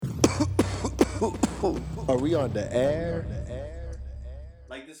Are we on the air?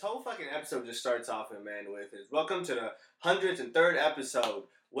 Like, this whole fucking episode just starts off, and man, with is welcome to the 103rd episode,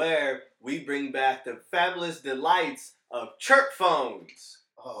 where we bring back the fabulous delights of chirp phones.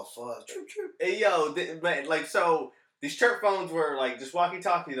 Oh fuck! Chirp chirp. Hey yo, man, like, so these chirp phones were like just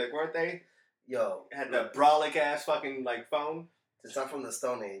walkie-talkies, like, weren't they? Yo, Had that brolic ass fucking like phone. Since I'm from the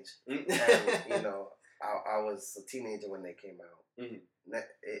Stone Age, and you know, I was a teenager when they came out. Mm-hmm.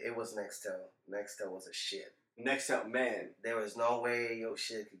 It was Nextel. Nextel was a shit. Next up, man. There was no way your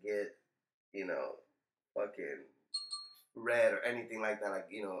shit could get, you know, fucking red or anything like that. Like,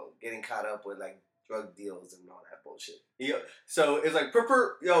 you know, getting caught up with like drug deals and all that bullshit. Yo, so it's like,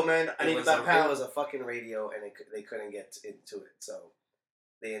 yo, man, I need that pound. It was a fucking radio, and they couldn't get into it, so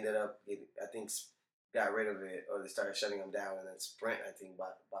they ended up, I think, got rid of it, or they started shutting them down, and then Sprint, I think,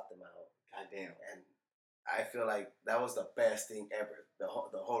 bought them out. Goddamn. And I feel like that was the best thing ever. The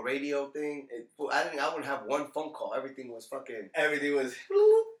whole radio thing. I wouldn't have one phone call. Everything was fucking. Everything was.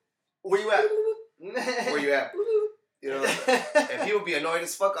 Where you at? Where you at? You know, and people be annoyed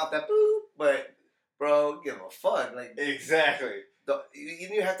as fuck off that. But bro, give a fuck. Like exactly. You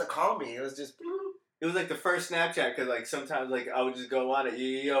didn't have to call me. It was just. It was like the first Snapchat, because like sometimes like I would just go on it.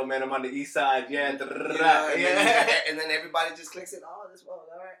 Yo, man, I'm on the east side. Yeah, and then everybody just clicks it. Oh, this one.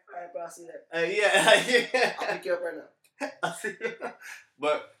 All right, bro. I'll see you there. Yeah. I'll pick you up right now. I'll see you.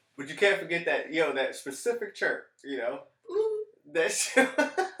 But you can't forget that, that specific chirp. You know, that shit.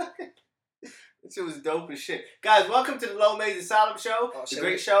 That shit was dope as shit. Guys, welcome to the Low Maze Asylum Show. Oh, the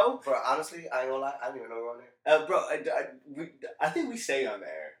great show. Bro, honestly, I ain't gonna lie. I didn't even know we were on there. Bro, I think we stay on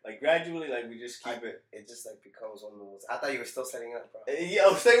there. Like, gradually, like, we just keep it. It just, like, becomes one of those. I thought you were still setting up, bro.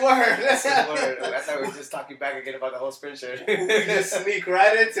 Yo, say word. Say word. I thought we were just talking back again about the whole sprint shit. We just sneak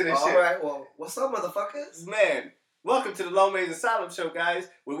right into this shit. Alright, well, what's up, motherfuckers? Man, welcome to the Low Maze Asylum Show, guys,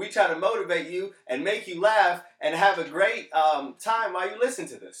 where we try to motivate you and make you laugh and have a great time while you listen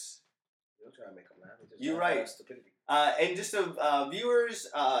to this. You don't try to make them laugh. You're right. Stupidity. And just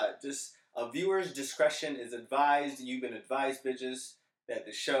viewers' discretion is advised. You've been advised, bitches, that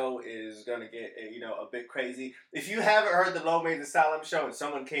the show is gonna get a bit crazy. If you haven't heard the Low Maze Asylum Show and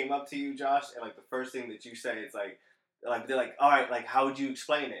someone came up to you, Josh, and like the first thing that you say is like they're like, all right, like how would you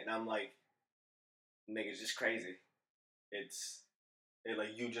explain it? And I'm like, nigga's just crazy. Like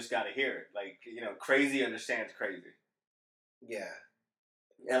you just gotta hear it. Like, crazy understands crazy. Yeah.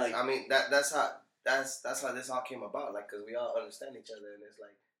 Yeah, like I mean that's how this all came about. Like, cause we all understand each other, and it's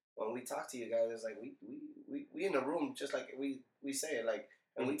like when we talk to you guys, it's like we in the room just like we say it, like,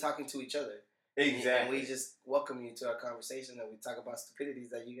 and we talking to each other. Exactly. And we just welcome you to our conversation, and we talk about stupidities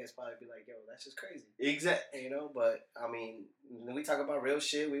that you guys probably be like, yo, that's just crazy. Exactly. But I mean, when we talk about real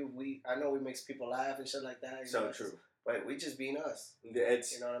shit, I know we makes people laugh and shit like that. So true. But we just being us.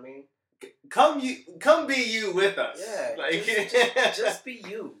 It's, you know what I mean? Come be you with us. Yeah. Like just be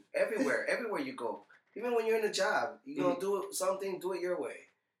you. Everywhere you go. Even when you're in a job, you're gonna do something, do it your way.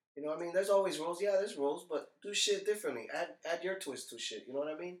 You know what I mean? There's always rules. Yeah, there's rules, but do shit differently. Add your twist to shit. You know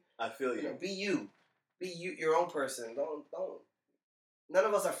what I mean? I feel you. Be you. Be you, your own person. Don't. None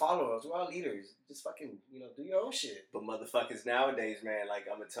of us are followers. We're all leaders. Just fucking, do your own shit. But motherfuckers nowadays, man, like,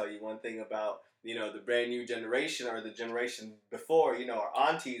 I'm gonna tell you one thing about, the brand new generation or the generation before, our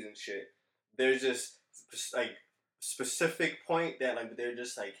aunties and shit. There's just like specific point that like they're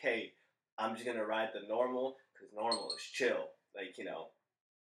just like, hey, I'm just gonna ride the normal because normal is chill. Like,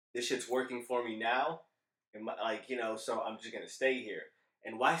 this shit's working for me now, and so I'm just gonna stay here.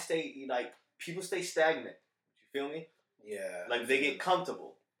 And why stay? Like, people stay stagnant. You feel me? Yeah. Like, they get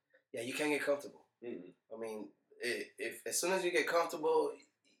comfortable. Yeah, you can't get comfortable. Mm-mm. I mean, if as soon as you get comfortable,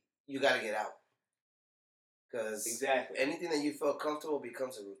 you gotta get out. Because exactly, anything that you feel comfortable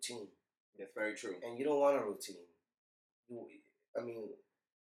becomes a routine. That's very true. And you don't want a routine. I mean,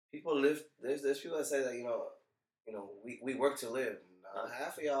 people live. There's people that say that we work to live.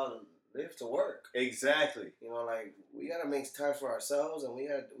 Half of y'all live to work. Exactly. Like, we gotta make time for ourselves, and we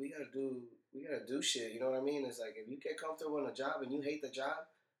gotta do shit. You know what I mean? It's like, if you get comfortable in a job and you hate the job,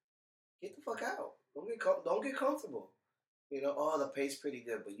 get the fuck out. Don't get comfortable. The pay's pretty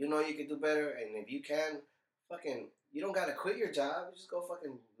good, but you can do better. And if you can, fucking, you don't gotta quit your job. You just go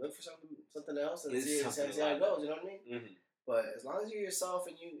fucking look for something else and see how it goes. You know what I mean? Mm-hmm. But as long as you're yourself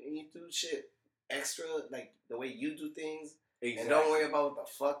and you do shit extra, like the way you do things, exactly, and don't worry about what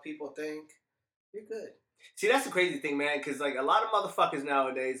the fuck people think, you're good. See, that's the crazy thing, man, because, like, a lot of motherfuckers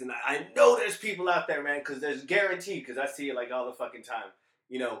nowadays, and I know there's people out there, man, because there's guaranteed, because I see it, like, all the fucking time,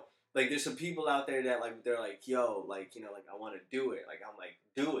 like, there's some people out there that, like, they're like, yo, like, like, I want to do it. Like, I'm like,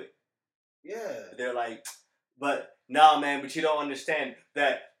 do it. Yeah. They're like, But nah, man. But you don't understand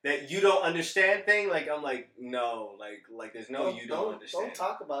that you don't understand thing. Like I'm like no, like there's no you don't understand. Don't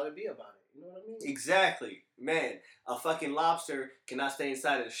talk about it. Be about it. You know what I mean? Exactly, man. A fucking lobster cannot stay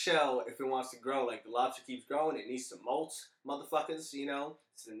inside of the shell if it wants to grow. Like the lobster keeps growing, it needs some molts, motherfuckers. You know,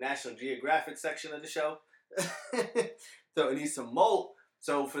 it's the National Geographic section of the show. So it needs some molt.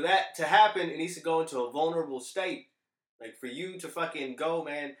 So for that to happen, it needs to go into a vulnerable state. Like for you to fucking go,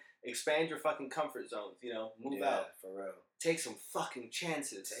 man, expand your fucking comfort zones. You know, move out. For real. Take some fucking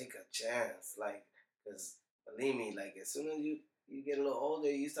chances. Take a chance, like, cause believe me, like as soon as you get a little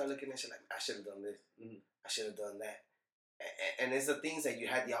older, you start looking at shit like I should have done this, I should have done that, and it's the things that you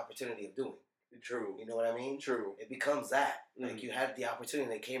had the opportunity of doing. True. You know what I mean? True. It becomes that. Like you had the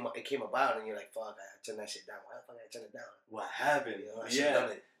opportunity, it came about, and you're like, fuck, I turned that shit down. Why the fuck I turned it down? What happened? You know, I should have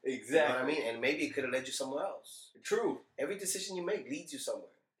done it. Exactly. You know what I mean? And maybe it could have led you somewhere else. True. Every decision you make leads you somewhere.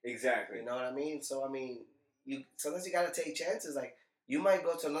 Exactly. You know what I mean? So I mean, you sometimes you gotta take chances. Like you might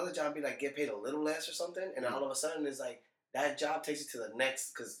go to another job and be like get paid a little less or something, and all of a sudden it's like that job takes you to the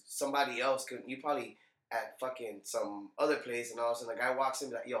next because somebody else could. You probably at fucking some other place, and all of a sudden the guy walks in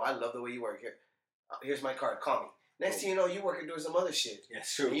and be like, yo, I love the way you work here. Here's my card. Call me. Next thing you know, you working doing some other shit.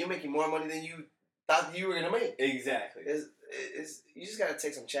 That's true. And you're making more money than you thought you were gonna make. Exactly. It's you just gotta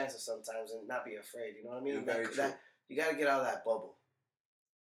take some chances sometimes and not be afraid. You know what I mean? Very true. You gotta get out of that bubble.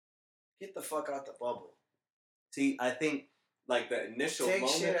 Get the fuck out the bubble. See, I think like the initial take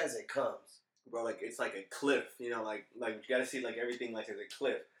moment, shit as it comes, bro. Like it's like a cliff. You know, like you gotta see like everything like as a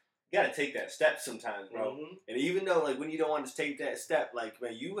cliff. You gotta take that step sometimes, bro. Mm-hmm. And even though like when you don't want to take that step, like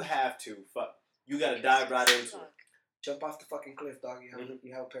man, you have to fuck. You gotta dive right into it. Jump off the fucking cliff, dog.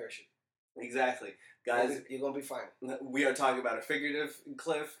 You have a parachute. Exactly. Guys, you're gonna be fine. We are talking about a figurative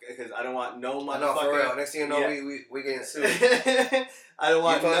cliff because I don't want no motherfucker. No, for real. Next thing you know, we getting sued. I don't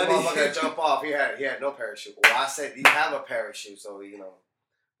want none of motherfucker to jump off. He had no parachute. Well, I said you have a parachute, so you know.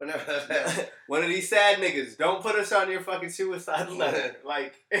 But never. One of these sad niggas. Don't put us on your fucking suicide letter.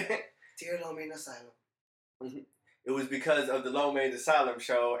 Like, Dear Lo Mein Asylum. It was because of the Lo Mein Asylum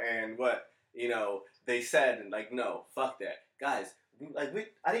show and what they said and like no, fuck that, guys.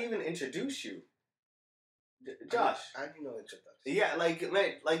 Like I didn't even introduce you. Josh. I didn't know introduction. Yeah,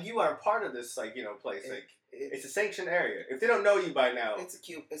 like you are part of this, like, place. It's a sanctioned area. If they don't know you by now. It's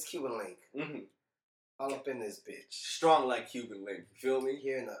Cuban Link. Mm-hmm. All up in this bitch. Strong like Cuban Link. You feel me?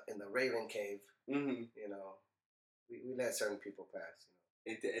 Here in the Raven Cave. Mm-hmm. We let certain people pass.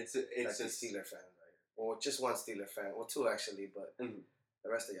 It's like a Steeler fan, right? Well, just one Steeler fan. Well, two actually, but the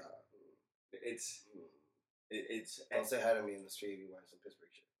rest of y'all. It's. Don't say hi to me in the street if you wearing some Pittsburgh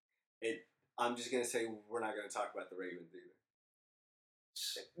shit. I'm just gonna say we're not gonna talk about the Ravens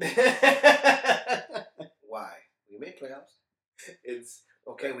either. Why? We made playoffs. It's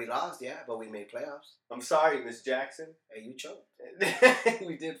okay. We lost, yeah, but we made playoffs. I'm sorry, Miss Jackson. Hey, you choked.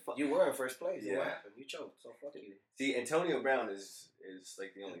 We did. You were in first place. Yeah. What happened? You choked. So fuck you. See, Antonio Brown is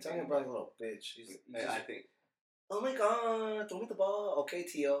like the only. Antonio Brown's a little bitch. I think. Oh my God! Throw me the ball. Okay,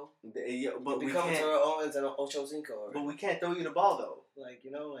 T.O. Yeah, but we can't. Terrell Owens and Ocho Cinco. But we can't throw you the ball though.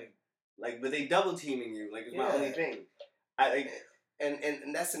 But they double teaming you. Like it's my only thing.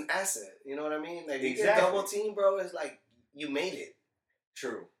 And that's an asset. You know what I mean? Like exactly. You get double team, bro. It's like you made it.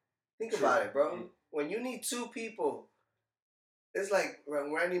 True. Think about it, bro. Mm-hmm. When you need two people, it's like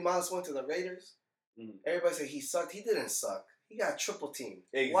when Randy Moss went to the Raiders. Mm-hmm. Everybody said he sucked. He didn't suck. He got triple teamed.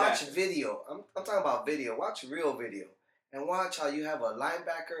 Exactly. Watch video. I'm talking about video. Watch real video. And watch how you have a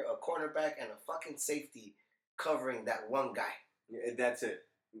linebacker, a cornerback, and a fucking safety covering that one guy. Yeah, that's it.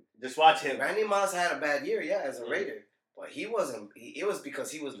 Just watch him. Randy Moss had a bad year, yeah, as a Raider. But he wasn't. It was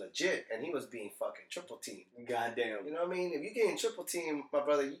because he was legit and he was being fucking triple teamed. Goddamn. You know what I mean? If you're getting triple teamed, my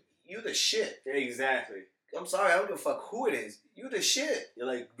brother, you the shit. Exactly. I'm sorry, I don't give a fuck who it is. You the shit. You're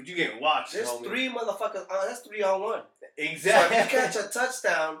like, but you getting watched. There's homie. 3 motherfuckers. That's 3-on-1. Exactly. So if you catch a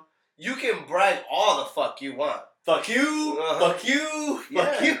touchdown, you can brag all the fuck you want. Fuck you. Fuck you.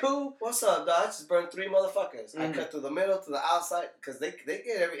 Yeah. Fuck you. What's up, dog? I just burned 3 motherfuckers. I cut through the middle to the outside because they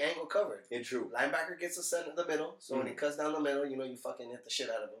get every angle covered. It's true. Linebacker gets the center of the middle, so when he cuts down the middle, you fucking hit the shit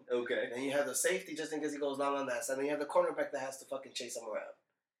out of him. Okay. Then you have the safety just in case he goes long on that side. Then you have the cornerback that has to fucking chase him around.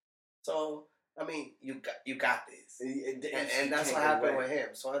 So I mean, you got this, and that's what happened with him.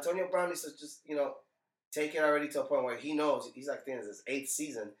 So Antonio Brown needs to just take it already to a point where he knows he's like in his 8th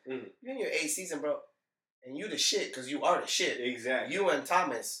season. Mm-hmm. You're in your 8th season, bro, and you the shit because you are the shit. Exactly. You and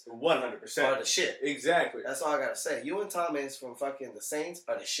Thomas 100% are the shit. Exactly. That's all I gotta say. You and Thomas from fucking the Saints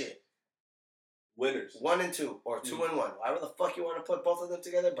are the shit. Winners. 1 and 2 or 2 and 1. However the fuck you want to put both of them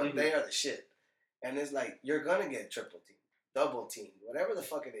together, but they are the shit. And it's like you're gonna get triple team, double team, whatever the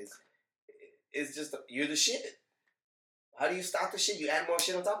fuck it is. it's just you're the shit. How do you stop the shit? You add more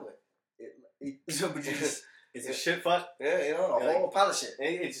shit on top of it. So, but you just, it's a shit fuck. Yeah, you know, a whole pile of shit.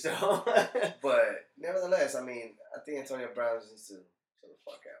 It's so. But nevertheless, I mean, I think Antonio Brown needs to chill the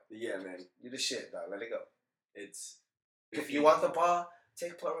fuck out. Yeah, man. You the shit, dog. Let it go. It's. If you want the ball,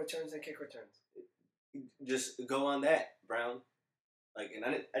 take punt returns and kick returns. Just go on that, Brown. Like, and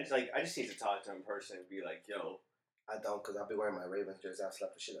I just need to talk to him in person and be like, yo. I don't, because I'll be wearing my Ravens jersey. I'll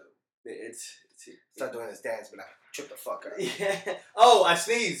slap the shit out of him. It's Start doing this dance, be like, trip the fuck out. Yeah. Oh, I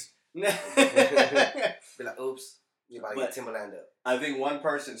sneezed. Be like, oops. You about to get Timberland up. I think one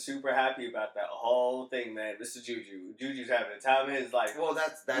person super happy about that whole thing, man. Mr. Juju. Juju's having the time of his life. Well,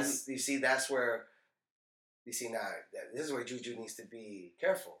 that's you see, that's where you see now. This is where Juju needs to be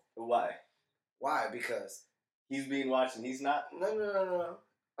careful. Why? Why? Because he's being watched and he's not. No.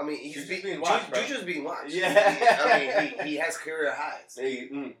 I mean, he's being watched. Juju's being watched. Yeah. I mean, he has career highs.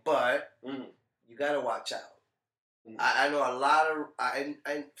 But you gotta watch out. I know a lot of I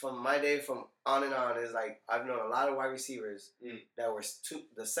from my day from on and on is like I've known a lot of wide receivers that were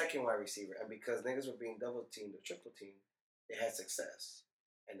the second wide receiver, and because niggas were being double teamed or triple teamed, they had success.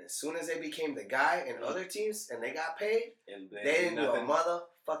 And as soon as they became the guy in other teams and they got paid, they didn't do a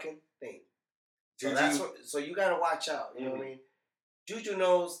motherfucking thing. So so you gotta watch out. You know what I mean? Juju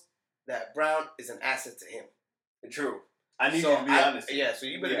knows that Brown is an asset to him. True. I need you to be honest. Yeah, so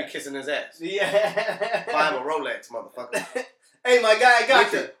you better be kissing his ass. Yeah. Buy him a Rolex, motherfucker. Hey, my guy, I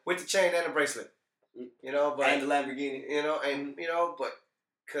got you. With the chain and the bracelet. You know, but and the Lamborghini. You know, and you know, but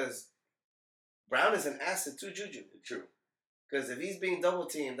because Brown is an asset to Juju. True. Because if he's being double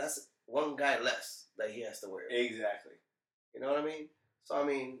teamed, that's one guy less that he has to worry about. Exactly. You know what I mean? So I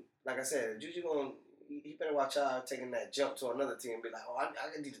mean, like I said, Juju he better watch out taking that jump to another team and be like, oh,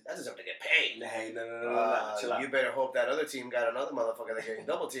 I deserve to get paid. Hey, no. Chill out. You better hope that other team got another motherfucker that getting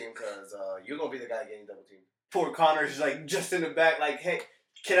double teamed because you're going to be the guy getting double teamed. Poor Connor's like just in the back like, hey,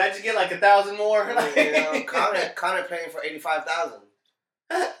 can I just get like 1,000 more? You know, Connor paying for $85,000.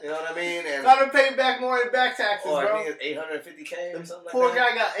 You know what I mean? And Connor paid back more in back taxes, I bro. think it's $850K or something like poor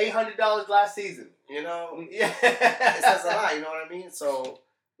that. Poor guy got $800 last season. You know? Yeah. It says a lot, you know what I mean? So,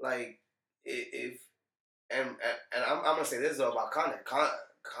 like, if... And I'm gonna say this though about Connor.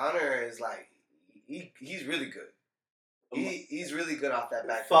 Connor is like he's really good. He's really good off that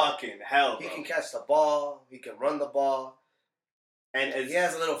back. Fucking hell, he bro. can catch the ball. He can run the ball. And he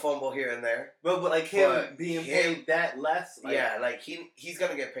has a little fumble here and there. But like him being paid that less. Like, yeah, like he's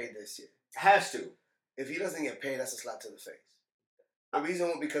gonna get paid this year. Has to. If he doesn't get paid, that's a slap to the face. The reason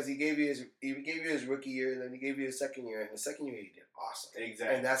was because he gave you his rookie year, and then he gave you his second year, and the second year he did awesome.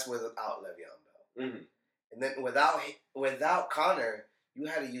 Exactly. And that's without Le'Veon Bell. Mm-hmm. And then without Connor, you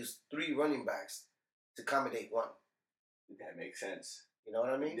had to use 3 running backs to accommodate 1. That makes sense. You know what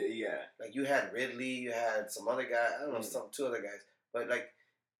I mean? Yeah. Like you had Ridley, you had some other guy. I don't know, 2 other guys. But like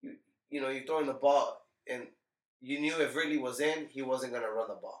you know, you're throwing the ball, and you knew if Ridley was in, he wasn't gonna run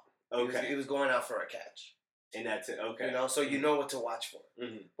the ball. Okay. He was going out for a catch. And that's it. Okay. You know, so you know what to watch for.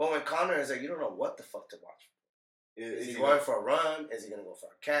 Mm-hmm. But when Connor is like, you don't know what the fuck to watch for. Is he going going for a run? Is he gonna go for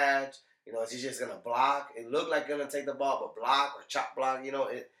a catch? You know, is he just gonna block? It looked like gonna take the ball, but block or chop block. You know,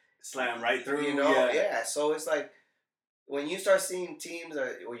 it slam right through. You know, yeah. So it's like when you start seeing teams,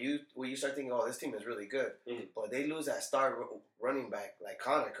 or you start thinking, oh, this team is really good, but they lose that star running back like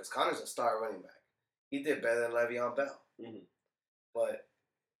Connor, because Connor's a star running back. He did better than Le'Veon Bell, but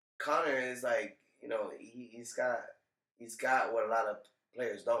Connor is like, you know, he's got what a lot of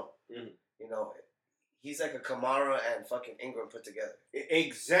players don't. You know. He's like a Kamara and fucking Ingram put together.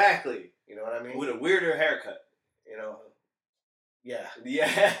 Exactly. You know what I mean? With a weirder haircut. You know? Yeah.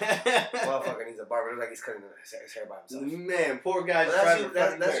 Yeah. Motherfucker needs a barber. Look like he's cutting his hair by himself. Man, poor guy.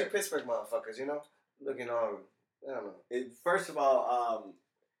 That's your Pittsburgh motherfuckers, you know? Looking all, I don't know. First of all,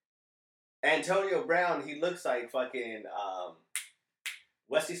 Antonio Brown, he looks like fucking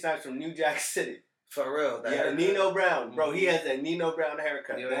Wesley Snipes from New Jack City. For real. Yeah, Nino Brown. Bro, he has that Nino Brown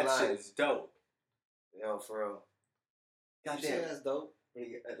haircut. That shit is dope. Yo, for real. Goddamn. That's dope.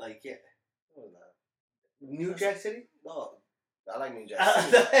 Like, yeah. No, New Jack City? No. I like New Jack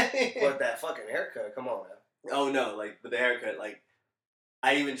City. But that fucking haircut, come on, man. Oh, no. Like, but the haircut, like,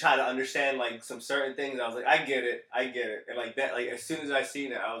 I even try to understand, like, some certain things. I was like, I get it. And, like, that, like, as soon as I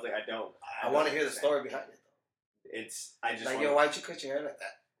seen it, I was like, I want to hear the story behind it, though. I just like, yo, why'd you cut your hair like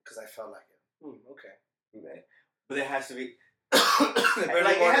that? Because I felt like it. Okay. Okay. But it has to be...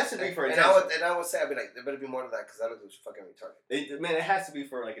 it has to be for attention. And I would say, I'd be like, there better be more to that because that looks fucking retarded. It has to be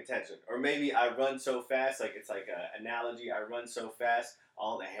for, like, attention. Or maybe I run so fast, like, it's like an analogy. I run so fast,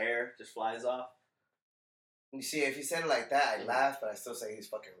 all the hair just flies off. You see, if you said it like that, I laugh, but I still say he's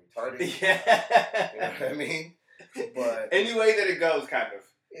fucking retarded. Yeah. You know what I mean? But any way that it goes, kind of.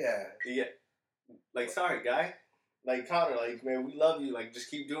 yeah. Yeah. Like, sorry, guy. Like, Connor, like, man, we love you. Like,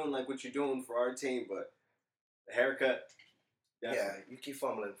 just keep doing, like, what you're doing for our team. But the haircut, definitely. Yeah, you keep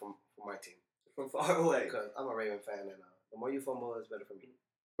fumbling from my team. From far away. Because I'm a Raven fan, and the more you fumble, it's better for me.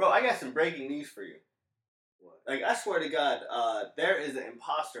 Bro, I got some breaking news for you. What? Like, I swear to God, there is an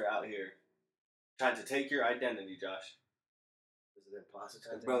imposter out here trying to take your identity, Josh. Is it imposter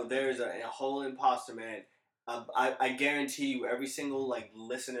trying to Bro, there's a whole imposter, man. I guarantee you, every single, like,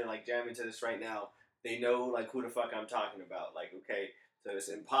 listener, like, jamming to this right now, they know, like, who the fuck I'm talking about. Like, okay, so this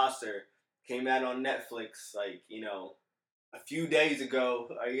imposter came out on Netflix, like, you know, a few days ago,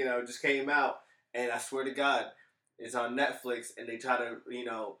 you know, just came out. And I swear to God, it's on Netflix, and they try to, you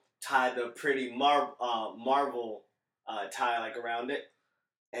know, tie the pretty Marvel tie, like, around it.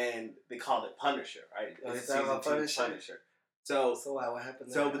 And they called it Punisher, right? Oh, It's is that season about 2 Punisher? So what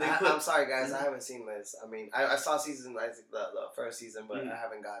happened there? So, but they I'm sorry, guys. I haven't seen this. I mean, I saw the first season, but I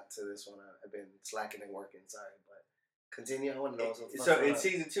haven't got to this one. I've been slacking and working. Sorry, but continue. I want to know. So in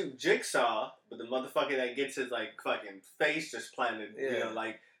season 2, Jigsaw, but the motherfucker that gets his like fucking face just planted, you know,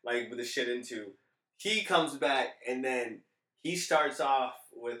 like with the shit into, he comes back and then he starts off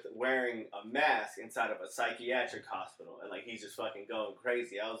with wearing a mask inside of a psychiatric hospital, and like he's just fucking going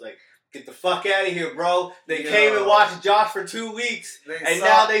crazy. I was like, get the fuck out of here, bro. They came and watched Josh for 2 weeks, and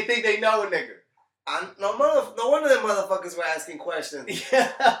now they think they know a nigga. No one of them motherfuckers were asking questions.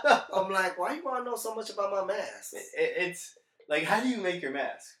 Yeah. I'm like, why you want to know so much about my mask? It's like, how do you make your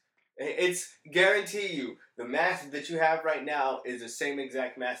mask? It's guarantee you, the mask that you have right now is the same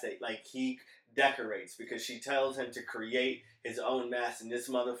exact mask that like he decorates, because she tells him to create his own mask, and this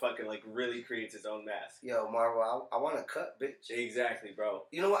motherfucker like really creates his own mask. Yo, Marvel, I want to cut, bitch. Exactly, bro.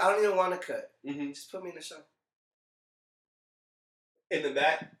 You know what? I don't even want to cut. Mm-hmm. Just put me in the show. In the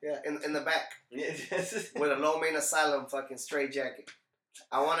back? Yeah, in the back. Yeah. With a low main asylum fucking straight jacket.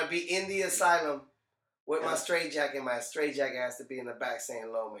 I want to be in the asylum with my straight jacket. My straight jacket has to be in the back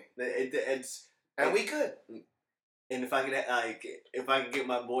saying low main. And we could. And if I could get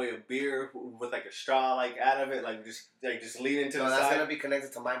my boy a beer with like a straw like out of it, like just lean into the side. That's gonna be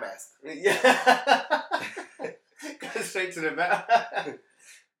connected to my mask. Yeah. Go straight to the back.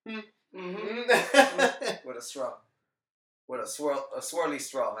 Mm-hmm. With a straw. With a swirly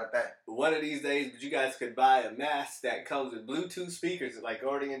straw at that. One of these days, but you guys could buy a mask that comes with Bluetooth speakers like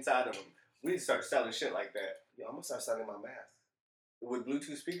already inside of them. We need to start selling shit like that. Yo, I'm gonna start selling my mask. With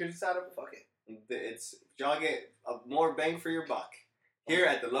Bluetooth speakers inside of them? Fuck it. Y'all get more bang for your buck here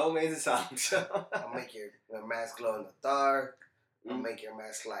at the Low Mains Asylum Show. I'll make your mask glow in the dark. I'll make your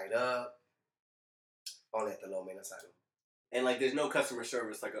mask light up. Only at the Low Main Asylum. And like, there's no customer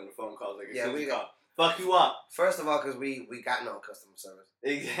service like on the phone calls. Like, yeah, we got. Fuck you up. First of all, because we got no customer service.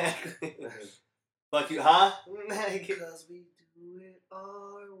 Exactly. Fuck you, huh? Because we do it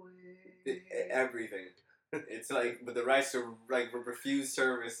our way. Everything. It's like, but the rights to like refuse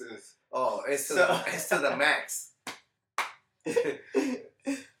services. Oh, it's to the max.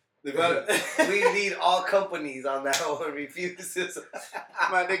 We need all companies on that one refuses.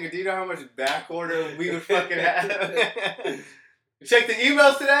 My nigga, do you know how much back order we would fucking have? Check the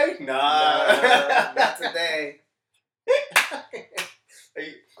emails today? Nah, not today.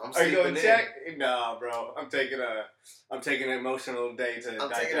 Are you going to check? Nah, bro. I'm taking an emotional day to digest.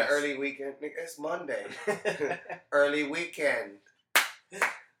 I'm taking an early weekend. Nigga, it's Monday. Early weekend.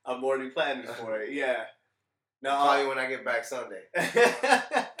 I'm already planning for it. Yeah. No, I'll call you when I get back Sunday.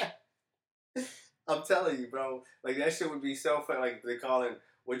 I'm telling you, bro. Like, that shit would be so fun. Like, they call it,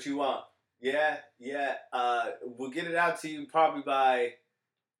 what you want? Yeah. We'll get it out to you probably by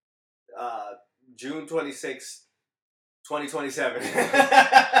June 26th, 2027.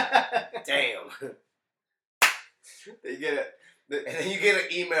 Damn. You get it. And then you get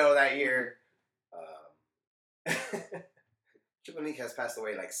an email that year. Triple Nick has passed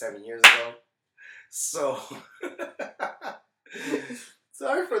away like 7 years ago. So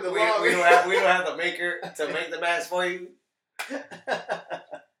sorry for the we long. don't have the maker to make the mask for you.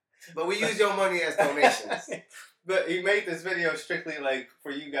 But we use your money as donations. But he made this video strictly like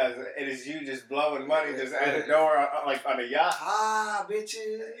for you guys. It is you just blowing money just out of nowhere, like on a yacht. Ah,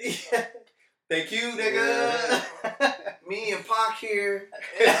 bitches. Thank you, nigga. Yeah. Me and Pac here.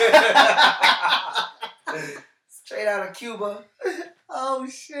 Straight out of Cuba. Oh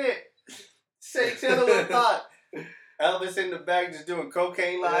shit. Say channel with Pac. Elvis in the back just doing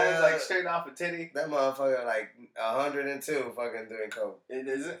cocaine lines like straight off a titty. That motherfucker like 102 fucking doing coke. It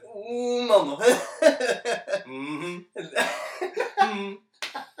is. Ooh, mama. Mm-hmm.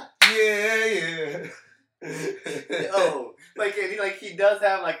 Yeah. Yo, like he does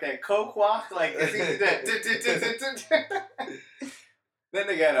have like that coke walk, like is he that? Then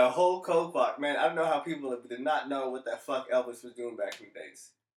they got a whole coke walk, man. I don't know how people did not know what the fuck Elvis was doing back in the days.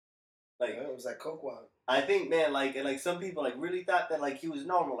 Like it was like coke walk. I think, man, like some people like really thought that like he was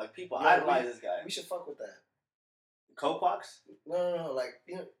normal. Like people idolize this guy. We should fuck with that. Coke walks? No. Like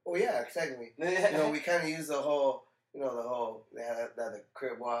oh yeah, technically. We kind of use the whole, they had the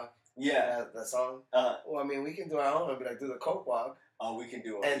crib walk. Yeah. That song. Well, I mean, we can do our own and be like, do the coke walk. Oh, we can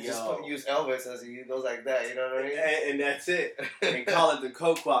do it. And just use Elvis as he goes like that. You know what I mean? And that's it. And call it the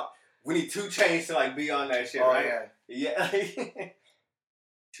coke walk. We need 2 Chainz to like be on that shit, right? Yeah.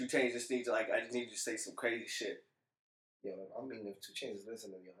 2 Chainz just needs to I just need you to say some crazy shit. Yo, I mean, if 2 Chainz is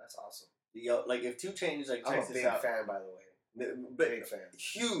listening, that's awesome. Yo, like if 2 Chainz like I'm checks a this big out, fan, by the way. Big fan.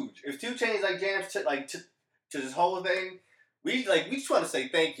 Huge. If 2 Chainz like jams to this whole thing, we just want to say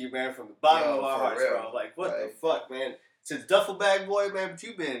thank you, man, from the bottom of our hearts, real. Bro. Like what the fuck, man? Since Duffel Bag Boy, man, but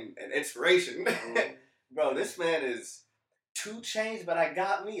you've been an inspiration, bro. This man is 2 Chainz, but I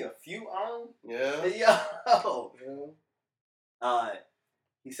got me a few on. Yeah. Yo. Yeah.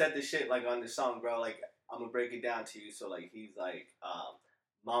 He said this shit like on this song, bro. Like I'm gonna break it down to you. So like he's like,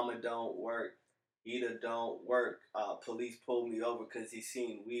 Mama don't work, Ida don't work. Police pulled me over because he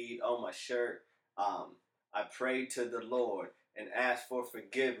seen weed on my shirt. I prayed to the Lord and asked for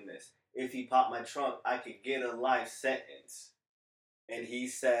forgiveness. If he popped my trunk, I could get a life sentence. And he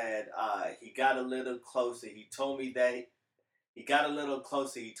said, he got a little closer. He told me that he got a little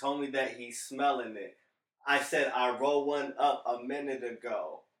closer. He told me that he's smelling it. I said, I rolled one up a minute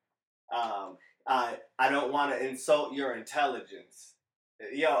ago. I don't want to insult your intelligence.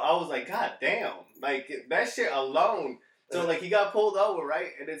 Yo, I was like, God damn. Like, that shit alone. So, like, he got pulled over,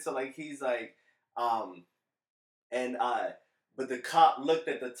 right? And then, so, like, he's like, but the cop looked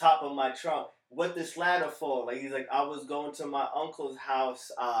at the top of my trunk. What this ladder for? Like, he's like, I was going to my uncle's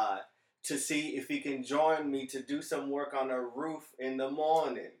house, to see if he can join me to do some work on the roof in the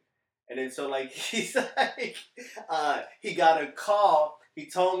morning. And then, so, like, he's like, he got a call. He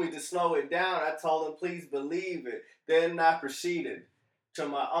told me to slow it down. I told him, please believe it. Then I proceeded to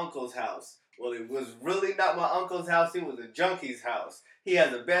my uncle's house. Well, it was really not my uncle's house. It was a junkie's house. He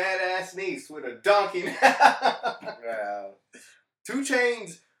has a badass niece with a donkey. Wow. 2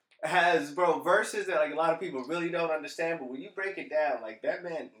 Chainz has, bro, verses that like a lot of people really don't understand. But when you break it down, like that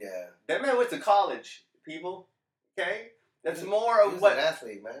man went to college. People, okay, that's more of what an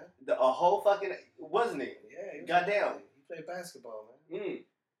athlete, man. A whole fucking wasn't he? Yeah, goddamn. He played basketball, man.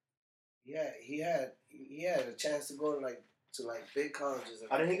 Yeah, he had a chance to go to big colleges.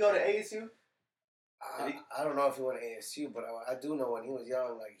 Did he go to ASU? I don't know if he went to ASU, but I do know when he was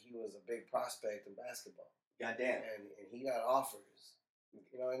young, like he was a big prospect in basketball. Goddamn. And he got offers.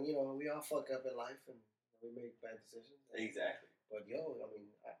 And we all fuck up in life and we make bad decisions. Exactly. But yo, I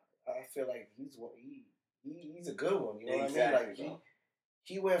mean, I feel like he's a good one. You know what I mean? Like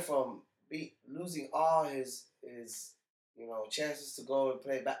he went from losing all his chances to go and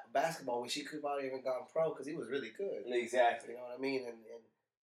play basketball, which he could probably even gone pro because he was really good. Exactly. You know what I mean? And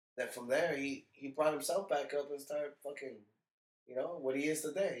then from there, he brought himself back up and started fucking, what he is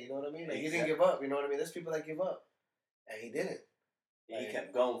today. You know what I mean? Like, he didn't give up. You know what I mean? There's people that give up. And he didn't. He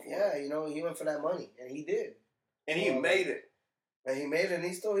kept going for it. Yeah, he went for that money. And he did. And he made it. And he made it, and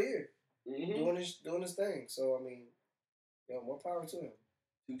he's still here. Mm-hmm. Doing his thing. So, I mean, more power to him.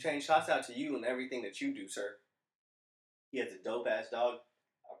 2 Chainz, shouts out to you and everything that you do, sir. He has a dope-ass dog.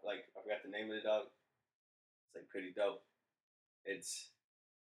 I forgot the name of the dog. It's, like, pretty dope. It's...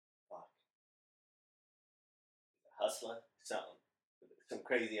 Hustler, something. Some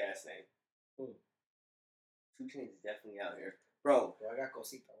crazy ass name. 2 Chainz is definitely out here. Bro. I got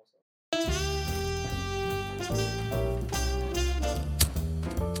Cosita. What's up?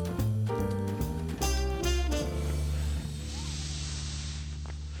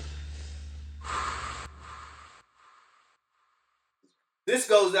 This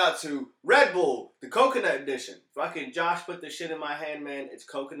goes out to Red Bull, the coconut edition. Fucking Josh put this shit in my hand, man. It's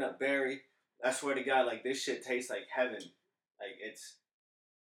coconut berry. I swear to God, like, this shit tastes like heaven. Like,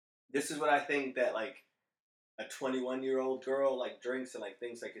 this is what I think that, like, a 21-year-old girl, like, drinks and, like,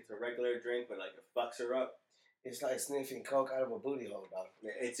 thinks, like, it's a regular drink, but, like, it fucks her up. It's like sniffing coke out of a booty hole, dog.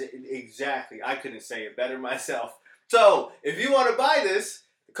 Exactly. I couldn't say it better myself. So, if you want to buy this,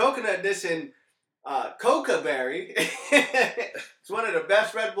 the coconut edition, Coca Berry, it's one of the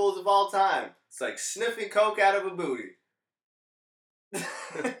best Red Bulls of all time. It's like sniffing coke out of a booty.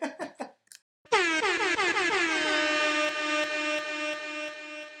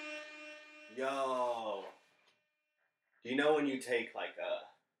 Yo, do you know when you take like a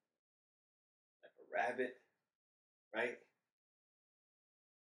rabbit, right?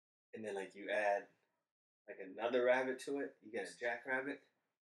 And then like you add like another rabbit to it, you get a jackrabbit.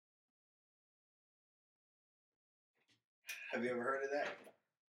 Have you ever heard of that?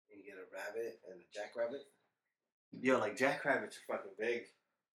 You get a rabbit and a jackrabbit. Yo, like jackrabbits are fucking big.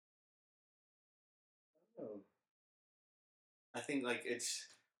 Oh. I think like it's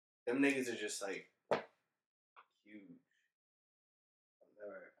them niggas are just like huge.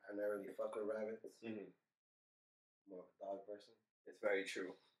 I never really fuck with rabbits. Mm-hmm. I'm more of a dog person. It's very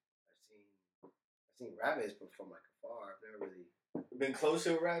true. I've seen rabbits, but from like afar. I've never really Been close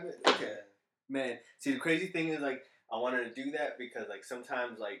to a rabbit? Okay. Man, see the crazy thing is like I wanted to do that because like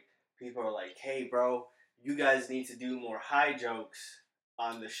sometimes like people are like, hey bro, you guys need to do more high jokes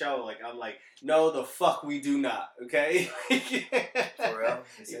on the show. Like I'm like, no the fuck we do not, okay? For real?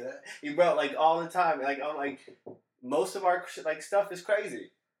 You say that? You bro, like all the time. Like I'm like most of our like stuff is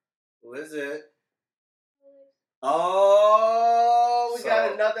crazy. Who is it? Oh, we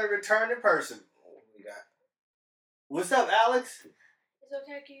got another returning person. We got. What's up, Alex? It's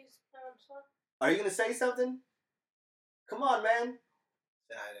okay to use my mom's phone. Are you gonna say something? Come on, man.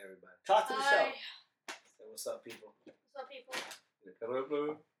 Say hi to everybody. Talk to the show. Hi. Say what's up, people. What's up, people?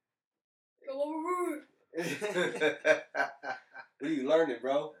 What are you learning,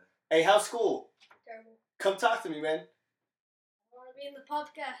 bro? Hey, how's school? Terrible. Come talk to me, man. I want to be in the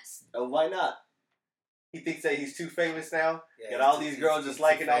podcast. Oh, why not? He thinks that he's too famous now. Yeah, Got all these girls he's just too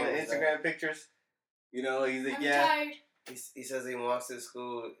liking all the famous, Instagram pictures. You know, he's like, I'm yeah. tired. He says he walks to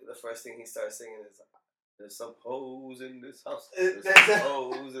school. The first thing he starts singing is, "There's some hoes in this house. There's some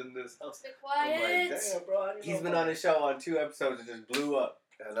hoes in this house." Be I'm quiet. like, damn, bro. How do you He's know been about on his show on 2 episodes and just blew up.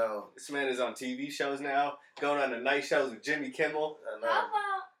 that? I know. This man is on TV shows now, going on the night shows with Jimmy Kimmel. I know. How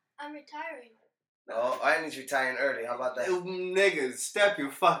about I'm retiring? No, I need retiring early. How about that? Niggas, step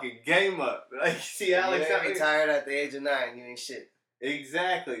your fucking game up. Like, see, Alex, you ain't retired at the age of 9. You ain't shit.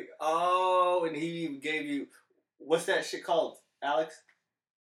 Exactly. Oh, and he even gave you, what's that shit called, Alex?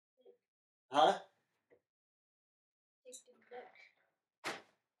 Huh?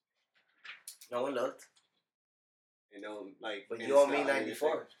 No one looked. You know, like. But you owe me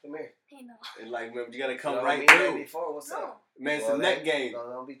 94. Come here. You know. And like, remember, you gotta You come owe right me through. 94. What's No. up? Man, it's Well, a neck then, game.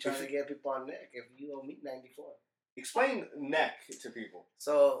 Don't be trying to get people on neck if you owe me 94. Explain neck to people.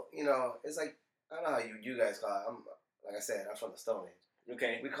 So, you know, it's like, I don't know how you guys call it. Like I said, I'm from the Stone Age.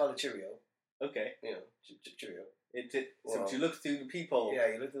 Okay. We call it Cheerio. Okay. You know, Cheerio. So you look through the peephole. Yeah,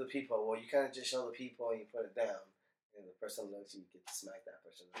 you look through the peephole. Well, you kind of just show the peephole and you put it down. And the person looks, you get to smack that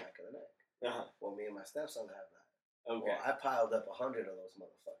person in the back of the neck. Uh-huh. Well, me and my stepson have that. Okay. Well, I piled up 100 of those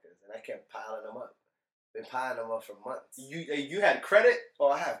motherfuckers, and I kept piling them up. Been piling them up for months. You had credit? Oh,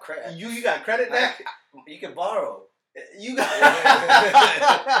 I have credit. You got credit neck? You can borrow. You got.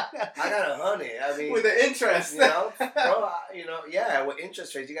 I got 100. I mean, with the interest. you know, bro. Yeah, with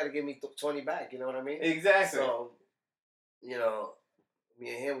interest rates, you got to give me 20 back. You know what I mean? Exactly. So, you know,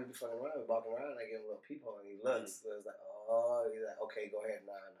 me and him, we be fucking around, we walking around. I give him a little peephole, and he looks. So it's like, oh, he's like, okay, go ahead,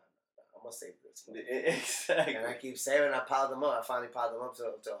 nah. I'm gonna save this. Exactly. And I keep saving. I piled them up. I finally piled them up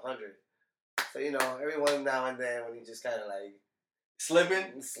to 100. So you know, every one now and then when he just kind of like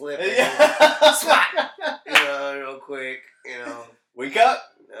slipping, swat, you know, real quick, you know, wake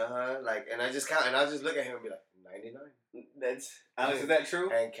up, like, and I just count, and I just look at him and be like, 99. That's Alex. Is that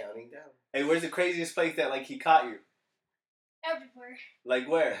true? And counting down. Hey, where's the craziest place that like he caught you? Everywhere. Like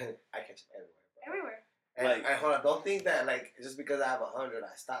where? I catch him everywhere. Bro. Everywhere. And, Like- and hold on, don't think that like just because I have 100,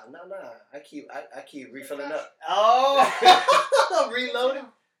 I stop. No, I keep refilling up. Oh, reloading.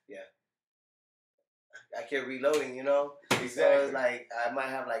 I keep reloading, you know. Exactly. So it's like I might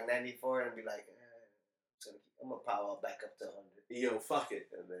have like 94 and be like, I'm gonna power back up to 100. Yo, fuck it.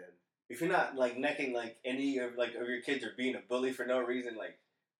 And then If you're not like necking like any of your kids or being a bully for no reason, like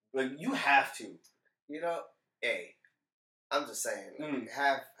you have to. you know, hey, I'm just saying, like,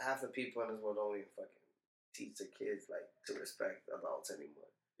 half the people in this world don't even fucking teach their kids like to respect adults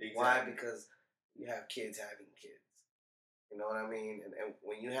anymore. Exactly. Why? Because you have kids having kids. You know what I mean? And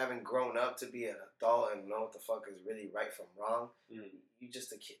when you haven't grown up to be an adult and know what the fuck is really right from wrong, you're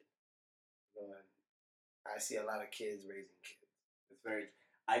just a kid. You know, and I see a lot of kids raising kids. It's very.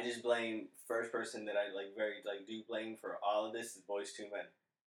 I just blame first person that I do blame for all of this is Boys II Men.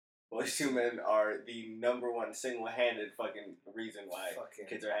 Boys II Men are the number one single-handed fucking reason why Fucking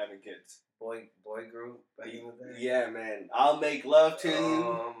kids are having kids. Boy group back in the day. Yeah, man. I'll make love to you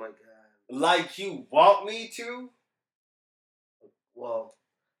Oh my god. like you want me to. Well,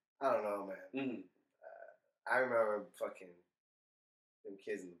 I don't know, man. Mm. I remember fucking them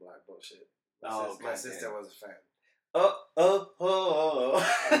kids in the block bullshit. My sister was a fan. And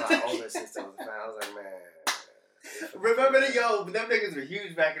my older sister was a fan. I was like, man. Remember the them niggas were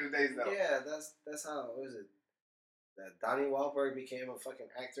huge back in the days though. Yeah, that's how. What is it? That Donnie Wahlberg became a fucking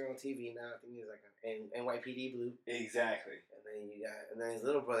actor on TV now. I think he's like an NYPD Blue. Exactly. And then his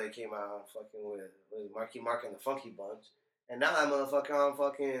little brother came out fucking with Marky Mark and the Funky Bunch. And now that motherfucker on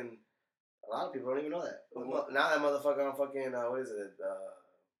fucking. A lot of people don't even know that. But now that motherfucker on fucking what is it?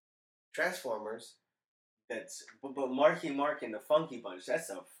 Transformers. But Marky Mark and the Funky Bunch. That's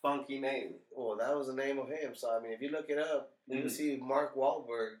a funky name. Well, that was the name of him. So I mean, if you look it up, you will see Mark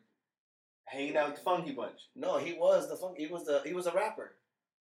Wahlberg hanging out with the Funky Bunch. No, he was the funky. He was a rapper.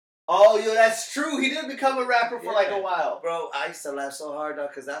 Oh, yo, that's true. He did become a rapper for like a while. Bro, I used to laugh so hard though,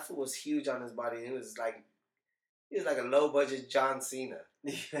 because that fool was huge on his body. He was like a low budget John Cena.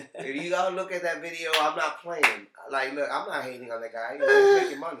 If you all look at that video, I'm not playing. Like, look, I'm not hating on that guy. He's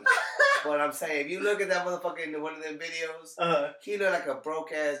making money. But I'm saying, if you look at that motherfucker in one of them videos, he look like a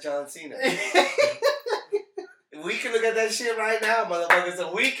broke ass John Cena. We can look at that shit right now, motherfuckers,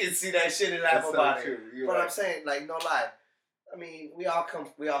 so we can see that shit and laugh about it. But right. I'm saying, like, no lie. I mean, we all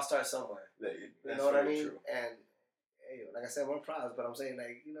start somewhere. You know what I mean? True. And hey, like I said, we're proud, but I'm saying,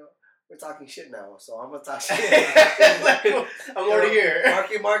 like, we're talking shit now, so I'm gonna talk shit. I'm already here.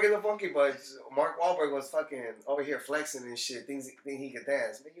 Marky Mark and the Funky Bunch. Mark Wahlberg was fucking over here flexing and shit. Think he could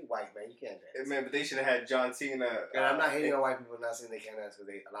dance. Man, you white, man. You can't dance. Man, but they should have had John Cena. And I'm not hating on white people. Not saying they can't dance,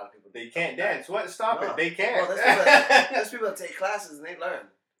 because a lot of people. They can't dance. What? Stop it. They can't. Well, there's people that take classes and they learn.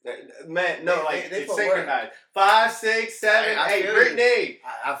 Man, no, they it's synchronized. 5, 6, 7, 8. Brittany.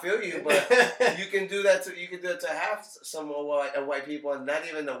 I feel you, but you can do that to half some white people, and not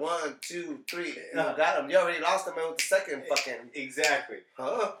even the 1, 2, 3. You got them. You already lost them with the second fucking. Exactly.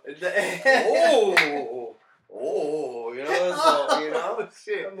 Huh? So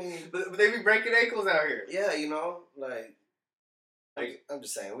shit. I mean, but they be breaking ankles out here. Yeah, like. I'm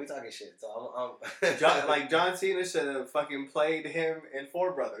just saying, we talking shit. So John Cena should have fucking played him in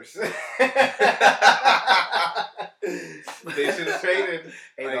Four Brothers. They should have traded.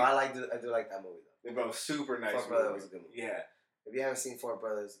 Hey, bro, I do like that movie though. Bro, super nice. Four Brothers was a good movie. Yeah. If you haven't seen Four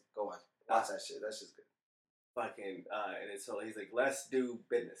Brothers, go watch that shit. That's just good. Fucking and it's so he's like, let's do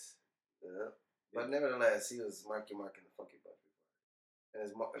business. Yeah. But nevertheless, he was Marky Mark and the Funky Bunch, and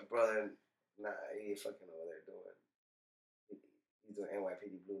his brother, he fucking over there doing. He's doing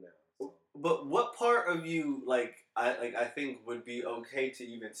NYPD Blue now. So. But what part of you I think would be okay to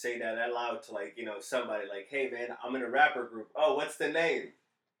even say that out loud to somebody like, hey man, I'm in a rapper group. Oh, what's the name?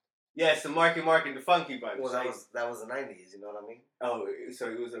 Yeah, it's the Marky Mark and the Funky Bunch. Well, that was the 90s. You know what I mean? Oh, so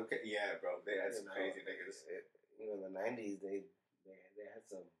it was okay. Yeah, bro, they had some crazy niggas. In the 90s, they had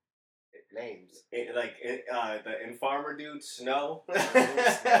some names. The Infarmer dude, Snow.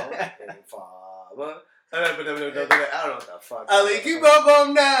 Infarmer. I don't know what the fuck. Ali, keep up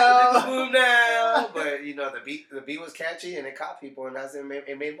now. Boom now. But the beat was catchy and it caught people, and that's it made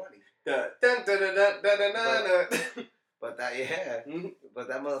money. But that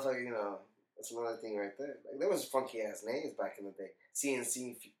motherfucker, that's another thing right there. Like, there was funky ass names back in the day.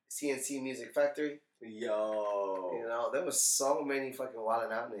 CNC Music Factory. Yo. There was so many fucking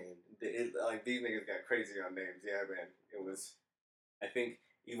wildin' out names. These niggas got crazy on names. Yeah, man. It was, I think.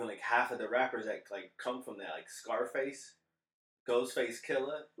 Even half of the rappers that come from that, like Scarface, Ghostface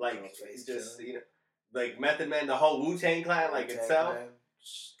Killer, Ghostface just Killer. Method Man, the whole Wu-Tang Clan, itself. Man.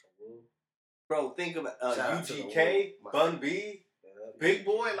 Bro, think about UGK, Bun B, Big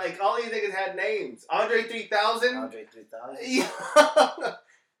Boy, all these niggas had names. Andre 3000. Andre 3000. Yeah.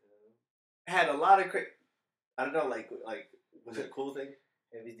 Had a lot of I don't know, was it a cool thing?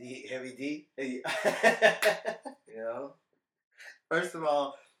 Heavy D. First of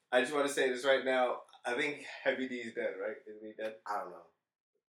all, I just want to say this right now. I think Heavy D is dead, right? Isn't he dead? I don't know.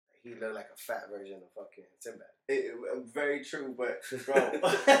 He looked like a fat version of fucking Sinbad. Very true, but bro,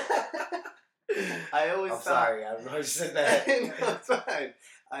 I'm sorry, I don't know how you said that. No, it's fine.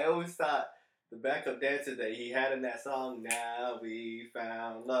 I always thought the backup dancer that he had in that song, "Now We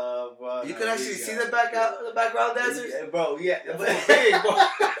Found Love." You can actually see the background dancers, bro. Yeah, big, bro.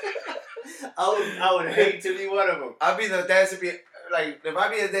 I would hate to be one of them. I'd be the dancer if I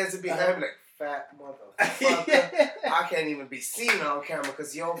be a dancer behind, I'd be like, fat motherfucker. I can't even be seen on camera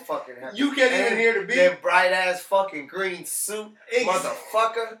because you don't fucking have. You can't even hear the beat. That bright ass fucking green suit,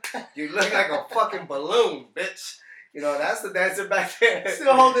 motherfucker. You look like a fucking balloon, bitch. That's the dancer back there.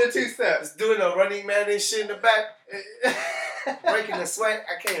 Still holding 2 steps. Doing a running man and shit in the back. Breaking the sweat.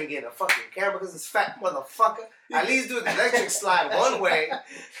 I can't even get in the fucking camera because it's fat motherfucker. At least do the electric slide one way.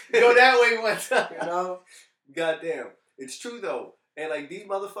 Go that way one time. Goddamn. It's true though. And these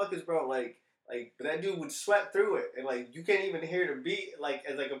motherfuckers, bro, Like, but that dude would sweat through it, and like you can't even hear the beat, like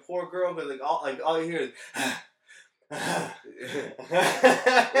as like a poor girl, because all you hear is.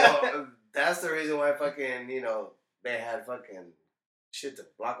 Yo, that's the reason why fucking they had fucking shit to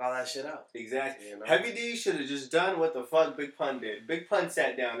block all that shit out. Exactly. You know? Heavy D should have just done what the fuck Big Pun did. Big Pun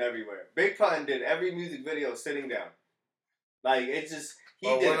sat down everywhere. Big Pun did every music video sitting down. Like, it's just, he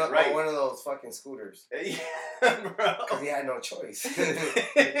did it right. Or one of those fucking scooters. Yeah, bro. Because he had no choice.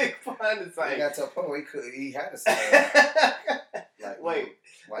 Big Pun is like... He got to a point where he had to say like, wait.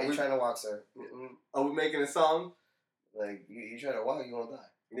 Why are you trying to walk, sir? Are we making a song? Like, you try to walk, you won't die.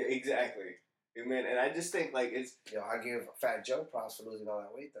 Yeah, exactly. Man, and I just think, like, it's... Yo, I give Fat Joe props for losing all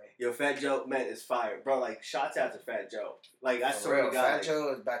that weight, though. Yo, Fat Joe, man, is fire. Bro, like, shots out to Fat Joe. Like, I For swear real, to God. Fat like,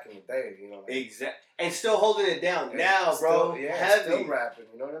 Joe is back in the day, Like, and still holding it down yeah, now, bro. Still, Heavy. still rapping,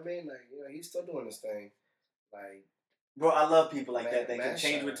 you know what I mean? Like, he's still doing his thing. Like... Bro, I love people like that. They can Man,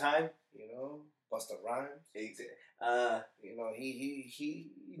 change with time. Busta Rhymes. Exactly. He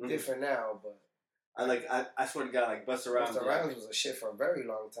different now, but... I swear to God, like Busta Rhymes. Busta Rhymes was a shit for a very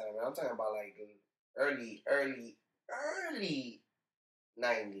long time. And I'm talking about like early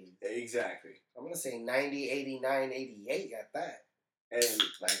 90s. Exactly. I'm gonna say 90, 89, 88 at that. And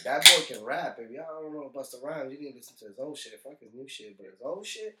like that boy can rap. If y'all don't know Busta Rhymes, you need to listen to his old shit. Fuck his new shit, but his old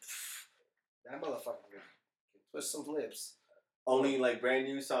shit, that motherfucker can twist some lips. Only like brand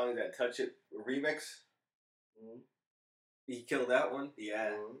new songs that touch it remix. Mm-hmm. He killed that one.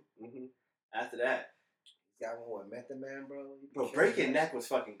 Yeah. Mm-hmm. After that, he's got one with Method Man, bro. Bro, Breaking Neck was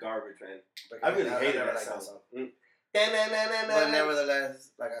fucking garbage, man. Breaking I really Neck, hated never that liked song. But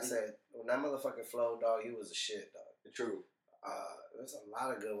nevertheless, like I said, when that motherfucker flowed, dog, he was a shit, dog. True. There's a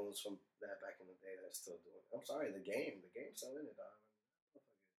lot of good ones from that back in the day that's still doing it. I'm sorry, the game's still in it, dog.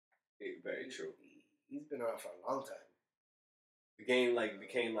 Very true. He's been around for a long time. The game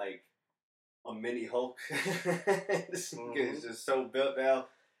became like a mini Hulk. This nigga is just so built now.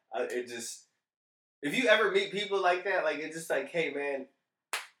 If you ever meet people like that, like it's just like, hey man,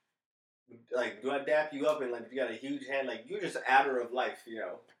 like do I dap you up and like you got a huge hand, like you're just an adder of life,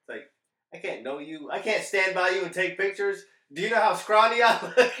 It's like I can't know you, I can't stand by you and take pictures. Do you know how scrawny I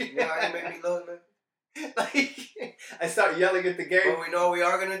look? You know how you make me look, man? Like I start yelling at the game. But we know what we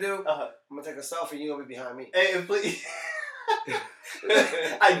are gonna do. I'm gonna take a selfie. You gonna be behind me. Hey, please.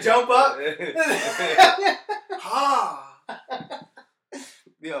 I jump up. Ha!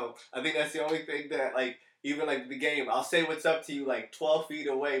 Yo, I think that's the only thing that, like, even like the game, I'll say what's up to you like 12 feet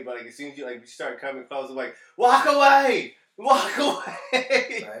away, but like as soon as you start coming close, I'm like, walk away, walk away.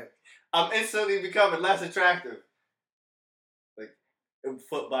 Right. I'm instantly becoming less attractive. Like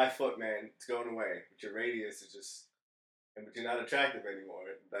foot by foot, man, it's going away. But your radius is just, but you're not attractive anymore.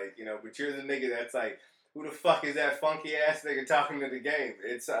 Like but you're the nigga that's like, who the fuck is that funky ass nigga talking to the game?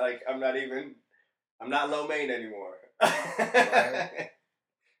 It's like I'm not low main anymore. Right.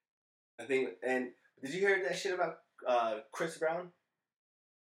 I think, and did you hear that shit about Chris Brown?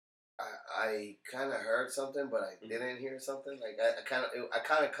 I kind of heard something, but I didn't hear something. Like I kind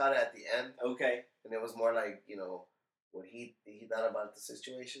of caught it at the end. Okay. And it was more like what he thought about the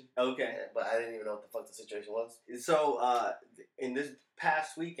situation. Okay. But I didn't even know what the fuck the situation was. So in this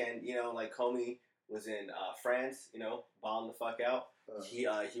past weekend, like homie was in France, balling the fuck out. He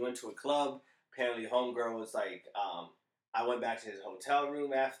went to a club. Apparently, homegirl was like, I went back to his hotel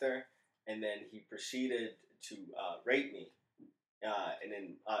room after. And then he proceeded to rape me. And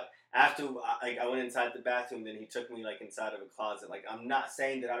then after I went inside the bathroom, then he took me like inside of a closet. Like I'm not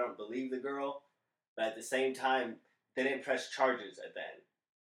saying that I don't believe the girl, but at the same time, they didn't press charges at the end.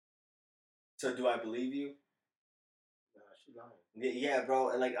 So do I believe you? No, she's lying. Yeah, bro.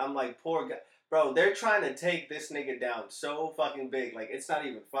 And like I'm like, poor guy. Bro, they're trying to take this nigga down so fucking big. Like it's not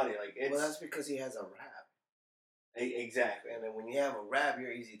even funny. Like it's. Well, that's because he has a rap. Exactly. And then when you have a rap,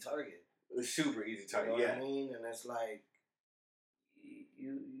 you're easy target. It's super easy target. You know yeah. what I mean? And it's like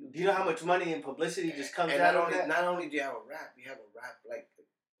you. Do you know how much money and publicity just comes and out of that? Not only do you have a rap, you have a rap like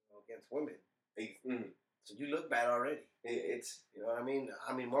against women. So you look bad already. It's you know what I mean.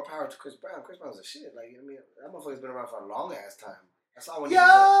 I mean, more power to Chris Brown. Chris Brown's a shit. Like that motherfucker's been around for a long ass time. I saw when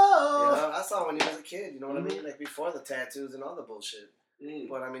I saw when he was a kid. You know what I mean? Like before the tattoos and all the bullshit.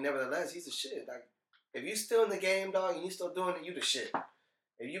 But I mean, nevertheless, he's a shit. Like if you still in the game, dog, and you still doing it, you the shit.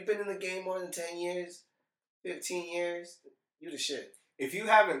 If you've been in the game more than 10 years, 15 years, you the shit. If you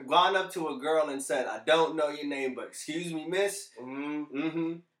haven't gone up to a girl and said, I don't know your name, but excuse me, miss.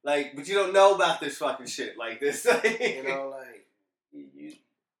 Like, but you don't know about this fucking shit like this. Like you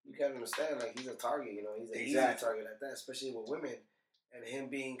gotta understand, like he's a target, he's an easy target like that, especially with women. And him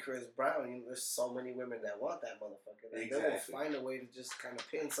being Chris Brown, there's so many women that want that motherfucker. Like, they will find a way to just kind of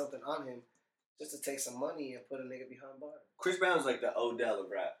pin something on him just to take some money and put a nigga behind bars. Chris Brown's like the Odell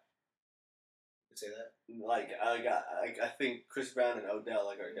of rap. You say that? Like I think Chris Brown and Odell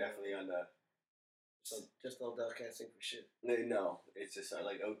like are definitely on the. So just Odell can't sing for shit. No, it's just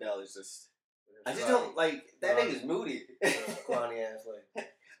like Odell is just. I just don't like that nigga's moody. Scrawny ass leg.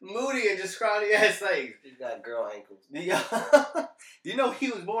 Moody and just scrawny ass legs. He's got girl ankles. Do you know he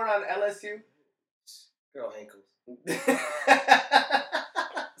was born on LSU? Girl ankles. That's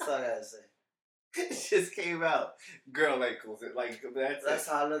all I gotta say. It just came out. Girl ankles. Like That's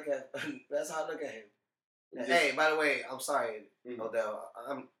how I look at. That's how I look at him. Just, Hey, by the way, I'm sorry, Mhm. Odell.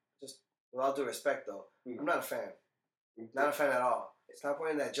 I'm just, with all due respect though, Mhm. I'm not a fan. Not a fan at all. Stop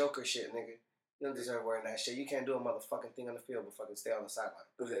wearing that Joker shit, nigga. You don't deserve wearing that shit. You can't do a motherfucking thing on the field but fucking stay on the sideline.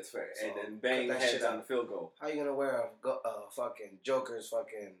 That's fair. So, And then bang cut that heads shit on out. the field goal. How you gonna wear a fucking Joker's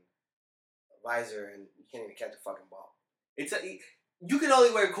fucking visor and you can't even catch a fucking ball? It's you can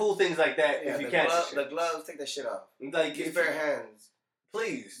only wear cool things like that Yeah, if you the catch glove, the the gloves, take that shit off. shit. Like Use if bare you, hands.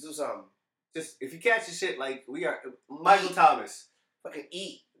 please, Do something. just if you catch the shit, like we are Michael Thomas. Fucking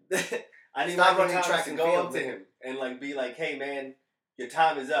eat. I need Stop Michael running Thomas track to and go field, up to nigga. him and like be like, "Hey man, your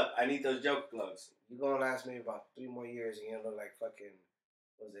time is up. I need those Joker gloves." You're gonna last maybe about 3 more years and you're gonna look like fucking,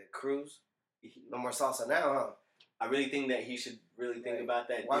 what was it, Cruz? No more salsa now, huh? I really think that he should really think Like, about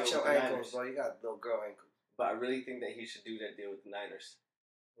that. Watch deal your with the ankles, Niners. bro. You got little girl ankles. But I really think that he should do that deal with the Niners.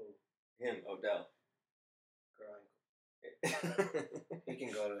 Who? Him, Odell. Girl ankles. He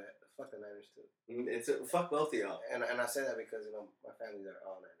can go to that. Fuck the Niners too. It's fuck both of y'all. And I say that because, you know, my family's are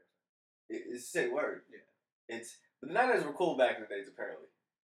all Niners. It's a sick word. Yeah. But the Niners were cool back in the days, apparently.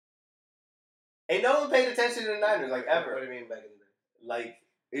 Ain't no one paid attention to the Niners, like, ever. What do you mean back in the day? Like,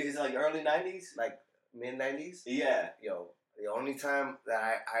 it's like early 90s? Like mid 90s? Yeah. Yo, the only time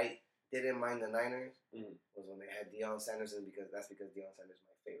that I didn't mind the Niners Mhm. was when they had Deion Sanders, and because Deion Sanders is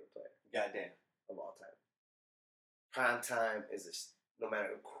my favorite player Goddamn. of all time. Prime time is no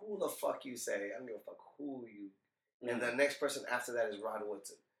matter who the fuck you say, I don't give a fuck who you. And the next person after that is Rod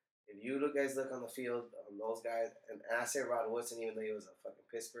Woodson. If you guys look on the field on those guys, and I say Rod Woodson even though he was a fucking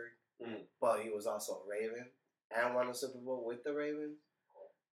Pittsburgh, but he was also a Raven and won a Super Bowl with the Ravens.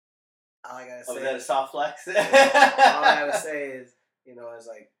 All I gotta say, Was that a soft flex? all I gotta say is, you know, it's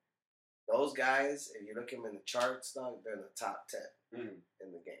like those guys. If you look them in the charts, dog, they're in the top 10 in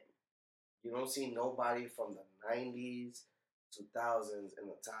the game. You don't see nobody from the 90s, 2000s in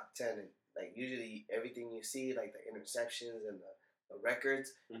the top 10. And like usually everything you see, like the interceptions and the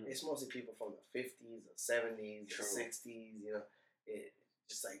records, it's mostly people from the 50s, the 70s, True. the 60s. You know, it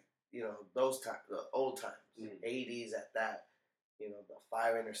just like, you know, those times, the old times, 80s at that. You know, the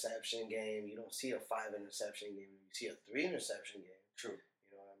 5 interception game. You don't see a 5 interception game. You see a 3 interception game. True.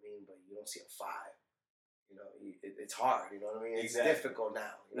 You know what I mean? But you don't see a 5. You know, it's hard. You know what I mean? It's Exactly. difficult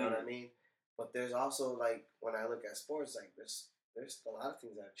now. You know what I mean? But there's also like when I look at sports, like there's a lot of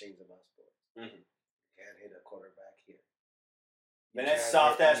things that have changed about sports. Mhm. You can't hit a quarterback here. Man, that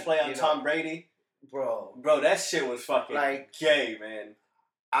soft ass play on Tom Brady, bro. that shit was fucking Like, gay, man.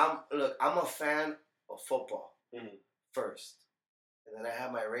 I'm a fan of football Mhm. first, and then I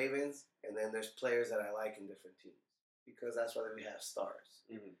have my Ravens, and then there's players that I like in different teams because that's why we have stars.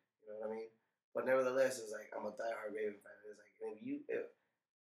 Mhm. You know what I mean? But nevertheless, it's like I'm a diehard Raven fan. It's like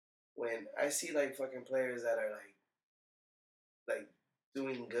when I see like fucking players that are like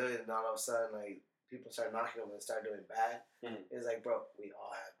doing good, and all of a sudden like people start knocking them and start doing bad, it's like, bro, we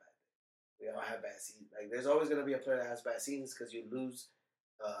all have bad days. We all have bad seasons. Like there's always gonna be a player that has bad seasons because you lose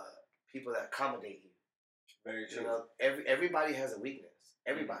people that accommodate you. Very true. You know, everybody has a weakness.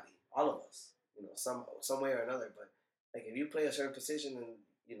 Everybody, all of us. You know, some way or another. But like if you play a certain position and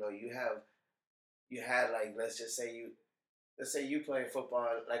you know you had like let's say you play football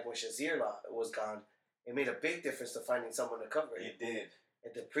like when Shazier was gone, it made a big difference to finding someone to cover him. It did.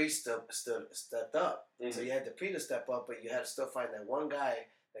 And Dupree stepped up, so you had Dupree to step up, but you had to still find that one guy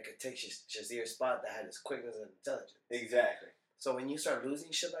that could take Shazier's spot that had his quickness and intelligence. Exactly. So when you start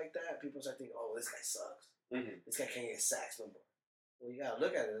losing shit like that, people start thinking, "Oh, this guy sucks. This guy can't get sacks no more." Well, you gotta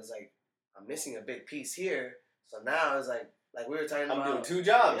look at it. It's like I'm missing a big piece here. So now it's like we were talking about. I'm doing 2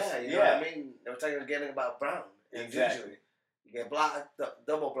 jobs. Yeah, you know what I mean. They were talking again about Brown. Exactly. You get blocked,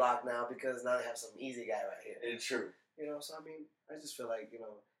 double blocked now because now they have some easy guy right here. It's true. You know, so I mean, I just feel like, you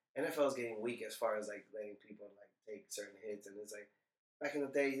know, NFL's getting weak as far as like letting people like take certain hits, and it's like back in the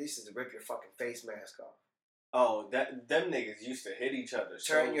day, you used to rip your fucking face mask off. Oh, them niggas used to hit each other.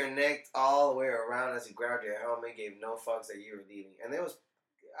 Turn your neck all the way around as you grabbed your helmet, gave no fucks that you were leaving. And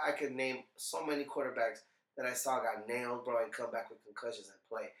I could name so many quarterbacks that I saw got nailed, bro, and come back with concussions and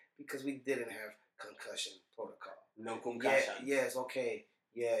play because we didn't have concussion protocol. No concussion. Yes, okay.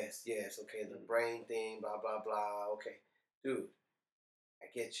 Yes, okay, the brain thing, blah blah blah. Okay, dude, I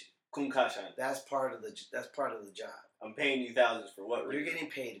get you. Kumkashan. That's part of the job. I'm paying you thousands for what reason? You're getting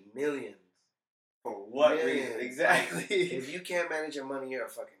paid millions. For what Millions. reason? Exactly. If you can't manage your money, you're a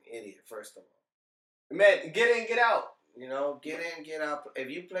fucking idiot. First of all, man, get in, get out. You know, get in, get out. If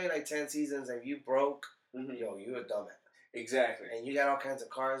you play like 10 seasons and you broke, yo, you a dumbass. Exactly. And you got all kinds of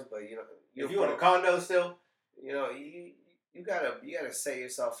cars, but you know, if you want a condo still, you know, you gotta set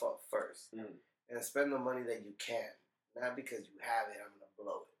yourself up first and spend the money that you can, not because you have it. I'm gonna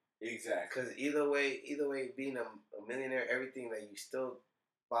blow it. Exactly. Because either way, being a millionaire, everything that you still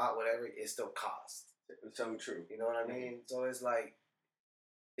bought, whatever, it still costs. So true. You know what I mean? So it's like,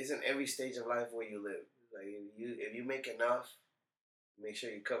 it's in every stage of life where you live. Like if you make enough, make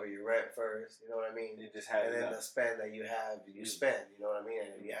sure you cover your rent first. You know what I mean? You just have and then enough. the spend that you have, you spend. You know what I mean?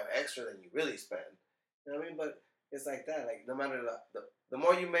 And if you have extra, then you really spend. You know what I mean? But it's like that. Like no matter the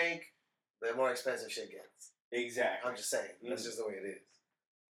more you make, the more expensive shit gets. Exactly. I'm just saying. That's just the way it is.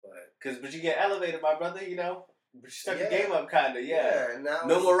 But you get elevated, my brother. You know, you step the game up, kinda. Yeah. Now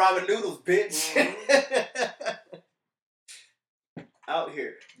no more ramen noodles, bitch. Mm-hmm. Out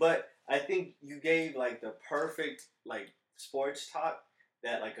here, but I think you gave like the perfect like sports talk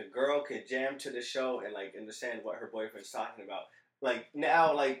that like a girl could jam to the show and like understand what her boyfriend's talking about. Like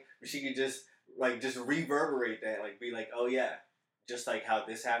now, like she could just reverberate that, like be like, oh yeah, just like how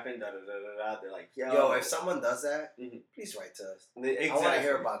this happened. Da da da da. They're like, yo, if someone does that, please write to us. Exactly. I want to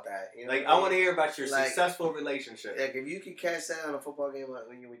hear about that. You know like I want to hear about your like, successful relationship. Like if you could catch that on a football game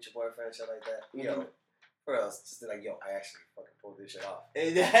when you're with your boyfriend and shit like that, yo. Or else, just like, yo, I actually fucking pulled this shit off.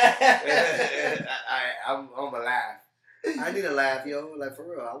 I'm gonna laugh. I need a laugh, yo. Like, for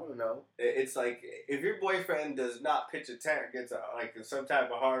real, I want to know. It's like, if your boyfriend does not pitch a tent, gets like some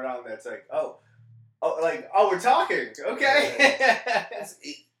type of hard on that's like, oh, we're talking. Okay.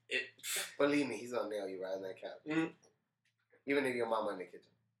 Believe me, he's gonna nail you right in that couch. Even if your mama in the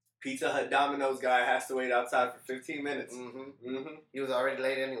kitchen. Pizza Hut Domino's guy has to wait outside for 15 minutes. He was already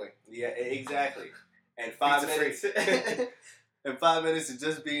late anyway. Yeah, exactly. And 5 minutes. And 5 minutes of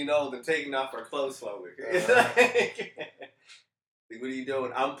just being old and taking off our clothes slowly. Like, what are you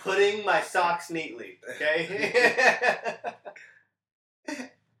doing? I'm putting my socks neatly. Okay?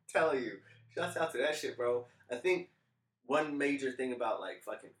 Tell you. Shouts out to that shit, bro. I think one major thing about like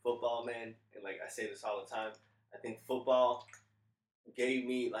fucking football, man, and like I say this all the time, I think football gave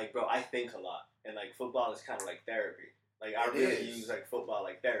me like, bro, I think a lot. And like football is kind of like therapy. Like I really use like football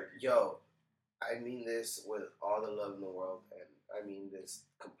like therapy. Yo, I mean this with all the love in the world, and I mean this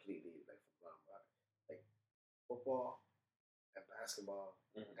completely, like football and basketball,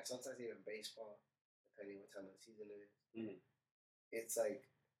 and sometimes even baseball, depending what time of the season it is. It's like,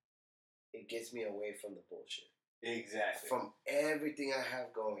 it gets me away from the bullshit. Exactly. From everything I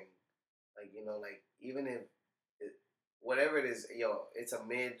have going, like, you know, like even if whatever it is, yo, it's a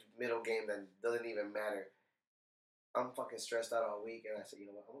middle game that doesn't even matter. I'm fucking stressed out all week, and I said, you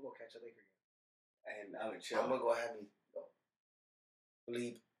know what, I'm gonna go catch a Laker game. And I'm gonna chill. I'm gonna go have me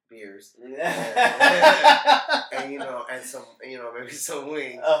bleep beers, and you know, and some, you know, maybe some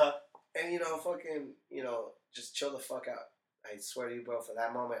wings, and you know, fucking, you know, just chill the fuck out. I swear to you, bro, for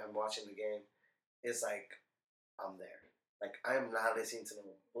that moment, I'm watching the game. It's like I'm there. Like I'm not listening to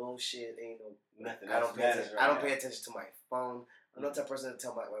no bullshit. Ain't no nothing. I don't pay attention. I don't pay attention to my phone. I'm not that person to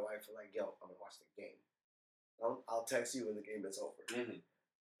tell my wife, like, yo, I'm gonna watch the game. I'll text you when the game is over.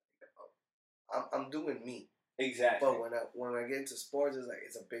 I'm doing me. Exactly. But when I get into sports,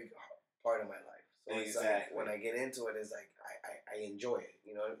 it's a big part of my life. So it's like, when I get into it, it's like I enjoy it.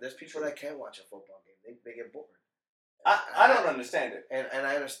 You know, there's people that can't watch a football game. They get bored. I don't understand it. And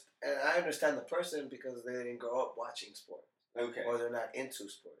I understand the person because they didn't grow up watching sports. Okay. Or they're not into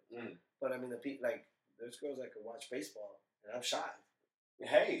sports. But I mean, like, there's girls that can watch baseball, and I'm shocked.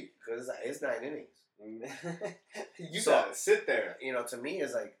 Hey. Because it's 9 innings. You gotta sit there. You know, to me,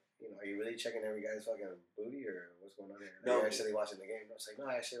 it's like, you know, are you really checking every guy's fucking booty, or what's going on here? No. Are you actually watching the game? I was like, no,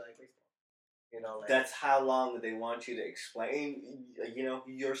 I actually like baseball. You know, like, that's how long they want you to explain, you know,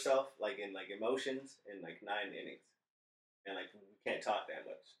 yourself, like in like emotions in like 9 innings, and like we can't talk that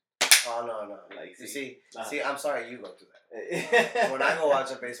much. Oh no. Like, see, I'm sorry you go through that. When I go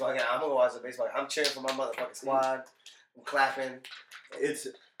watch a baseball game, I'm gonna watch a baseball game. I'm cheering for my motherfucking squad. I'm clapping. It's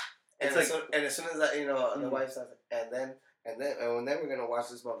like, as soon as I, you know, the wife starts, and then we're gonna watch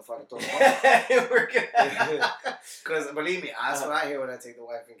this motherfucker throw the ball. We're gonna, because believe me, that's what I hear when I take the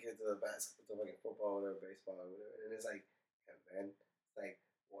wife and kids to the fucking football or baseball or whatever. And it's like, yeah, man, like,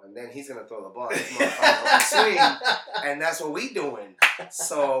 Well, and then he's gonna throw the ball. This motherfucker gonna swing, and that's what we doing.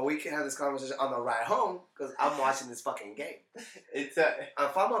 So we can have this conversation on the ride home because I'm watching this fucking game. It's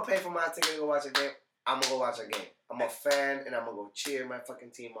If I'm gonna pay for my ticket to go watch a game, I'm gonna go watch a game. I'm a fan, and I'm gonna go cheer my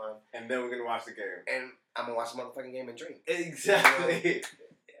fucking team on, and then we're gonna watch the game. and I'm gonna watch the motherfucking game and drink. Exactly.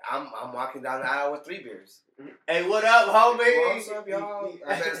 I'm walking down the aisle with 3 beers. Hey, what up, homie? What's up, y'all?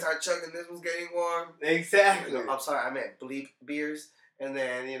 I better start chugging. This one's getting warm. Exactly. I'm sorry, I meant bleep beers, and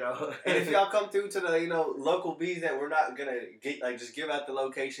then And if y'all come through to the local bees that we're not gonna get just give out the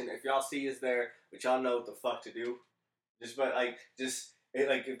location. If y'all see us there, but y'all know what the fuck to do. If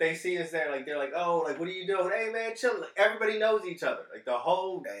they see us there, they're like, oh, what are you doing? Hey man, chill. Everybody knows each other. The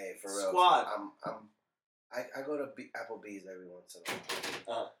whole for real squad. I go to Applebee's every once in a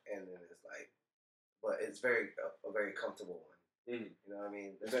while, and then it's but it's a very comfortable one. Mm. You know what I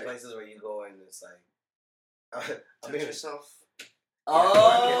mean? There's places where you go and it's Touch yourself. Where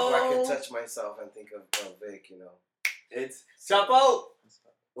I can touch myself and think of Vic. It's Chapo.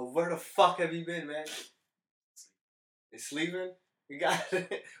 Where the fuck have you been, man? It's sleeping. You got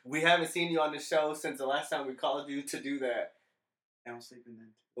it. We haven't seen you on the show since the last time we called you to do that. I'm sleeping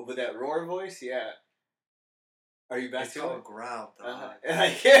then. With that roar voice, yeah. Are you back It's to called it? growl, dog.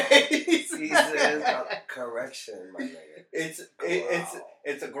 Season correction, my nigga.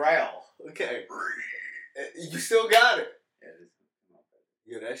 It's a growl. Okay. You still got it. Yeah, it is.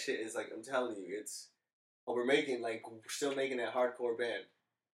 Yeah, that shit is I'm telling you, we're still making that hardcore band.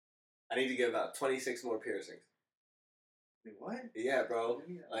 I need to get about 26 more piercings. Wait, what? Yeah, bro.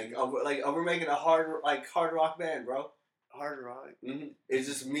 We're making a hard rock band, bro. Hard rock? Mm-hmm. It's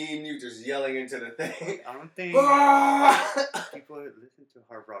just me and you just yelling into the thing. I don't think people listen to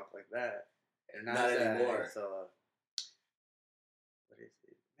hard rock like that. They're not anymore. So, what is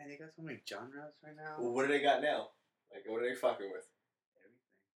it? Man, they got so many genres right now. Well, what do they got now? What are they fucking with?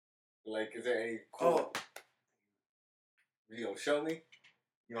 Everything. Is there any cool... You gonna show me?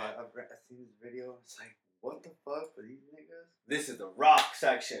 I've seen this video. It's what the fuck for these niggas? This is the rock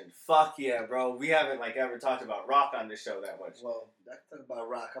section. Fuck yeah, bro. We haven't ever talked about rock on this show that much. Well, let's talk about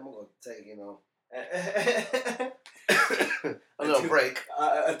rock. I'm gonna take a little break.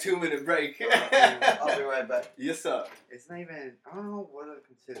 A 2-minute break. I'll be right back. Yes, sir. It's not even. I don't know what I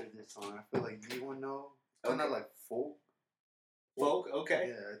consider this song. I feel like you wanna know. It's kind of like folk. Folk, okay.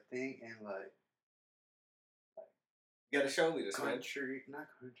 Yeah, I think, and You gotta show me this, country, not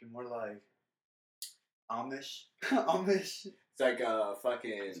country, more like Amish. Amish. It's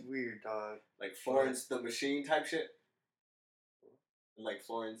fucking. It's weird, dog. Florence the Machine type shit.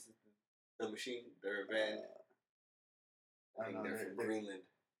 Florence the Machine, they're a band. I think they're from Greenland.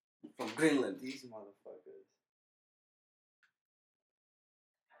 From Greenland. These motherfuckers.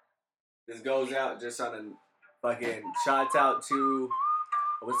 This goes out just on a fucking shouts out to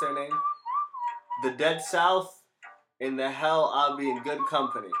what's their name? The Dead South. In the hell, I'll be in good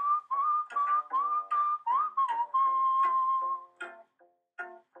company.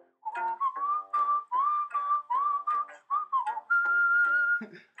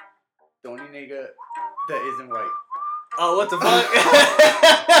 The only nigga that isn't white. Oh, what the fuck?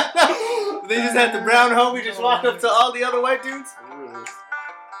 They just had the brown homie just walk up to all the other white dudes?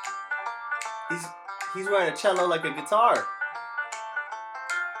 He's wearing a cello like a guitar.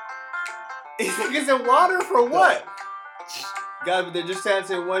 He's niggas in water for what? God, but they're just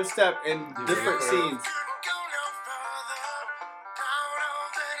dancing one step in different scenes.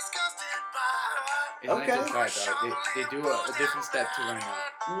 It's not just that, dog. They do a different step to running out.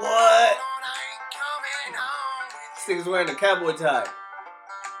 What? This nigga's wearing a cowboy tie.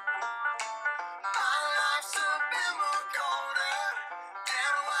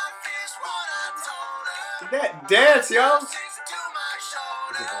 That dance, yo. Is it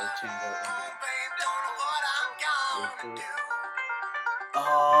all changed up?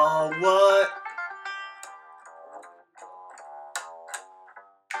 Oh, what?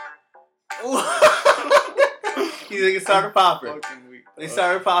 These niggas started popping. They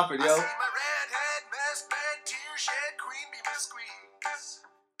started popping, yo.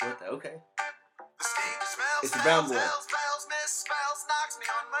 What the? Okay. It's the brown boy.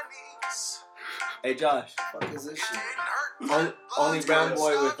 Hey, Josh. What the fuck is this shit? Only brown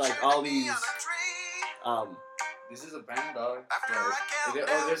boy with all these. This is a band, dog.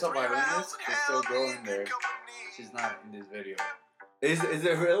 There's a violinist. There's still a girl in there. She's not in this video. Is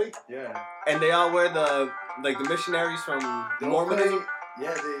it really? Yeah. And they all wear the missionaries from Mormonism?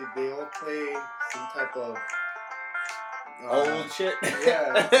 Yeah, they all play some type of old shit.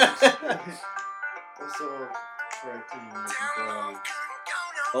 Yeah. Also,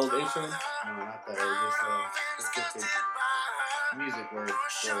 old instruments? No, not that. It's just specific. music word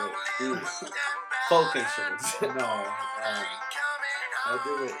for it. Folk instruments. No, I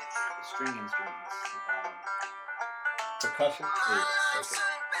do with string instruments. Percussion? Yeah, Okay.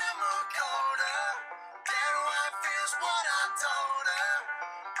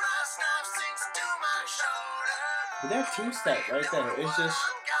 But that two-step right there, it's just...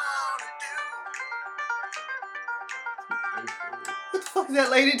 What the fuck is that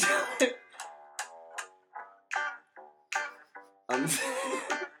lady doing?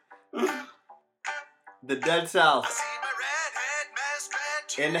 The Dead South.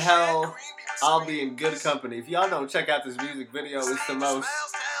 In hell, I'll be in good company. If y'all don't check out this music video, it's the most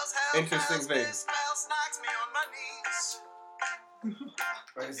interesting thing.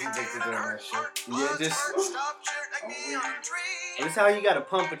 He's addicted to that shit. Yeah, just... This is how you gotta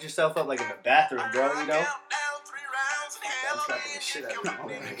pump yourself up, like in the bathroom, bro, you know? I'm slapping the shit out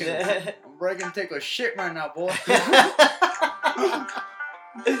of you. I'm ready to take a shit right now, boy.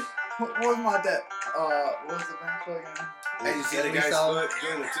 What was my dad? What was the band called again? Hey, you see the guy's foot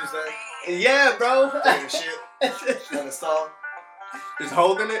doing the two-step? Yeah, bro. Taking shit on the stall. Just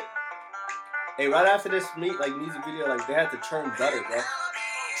holding it. Hey, right after this music video, like they had to churn butter, bro.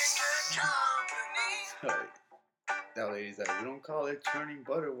 That lady's like, we don't call it churning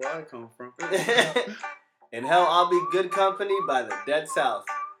butter where I come from. In Hell, I'll Be Good Company by the Dead South.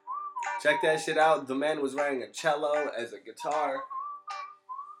 Check that shit out. The man was wearing a cello as a guitar.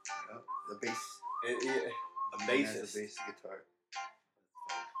 The bass. A bassist. A bass guitar.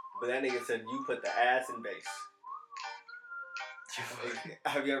 But that nigga said you put the ass in bass.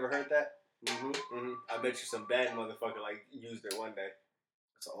 Have you ever heard that? Mm-hmm. I bet you some bad motherfucker like used it one day.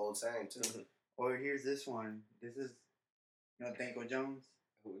 It's an old saying too. Mm-hmm. Or here's this one. This is, Danko Jones?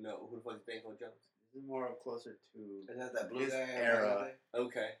 Who the fuck is Danko Jones? This is more closer to Is that blue his guy era.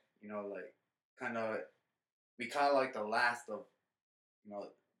 Okay. We kind of like the last of,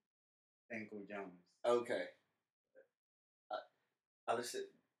 Danko Jones. Okay. I'll listen.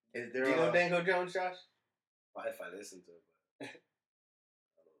 Is Do there you know Danko Jones, Josh? If I listen to it,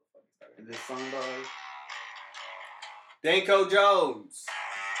 but Is this song dog? Danko Jones.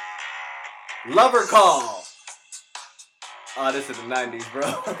 Lover Call. Oh, this is the 90s, bro.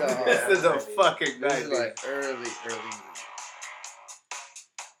 This is a fucking 90s. This is like early.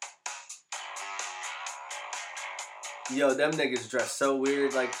 Yo, them niggas dress so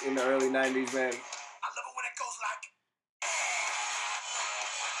weird, like in the early 90s, man. I love it when it goes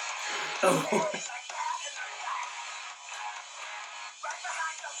like.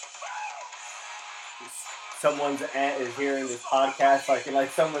 Someone's aunt is hearing this podcast, like in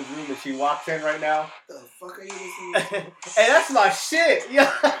someone's room, and she walks in right now. the fuck are you listening to? Hey, that's my shit, yo.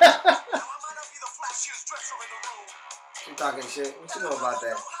 You talking shit? What you know about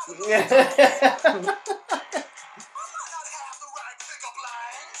that?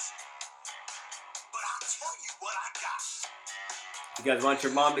 You guys want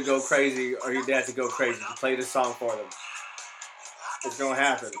your mom to go crazy or your dad to go crazy? Play this song for them. It's gonna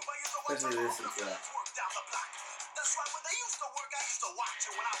happen. Especially listen to that. That's right, when they used to work, I used to watch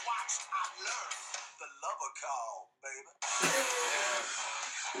it. When I watched, I learned the lover call, baby.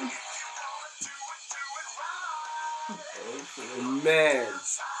 Man.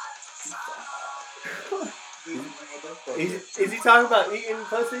 Is he talking about eating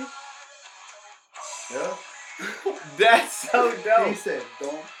pussy? Yeah. That's so He dope. said,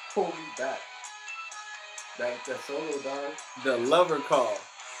 "Don't pull me back." That's the solo dog. The lover call.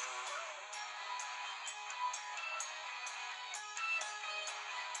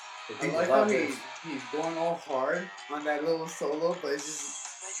 I like how he's going all hard on that little solo, but it's just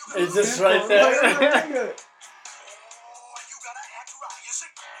It's just right there. Oh, you gotta act right. You see,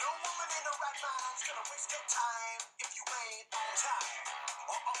 no woman in her right mind's gonna waste your time if you ain't on time.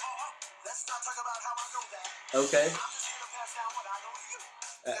 Let's not talk about how I know that. Okay. I'm just here to pass down what I know to you.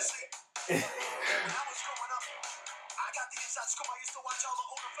 You see, when I was growing up, I got the inside scoop. I used to watch all the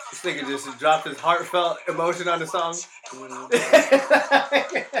older fellas. This nigga just dropped his heartfelt emotion on the song.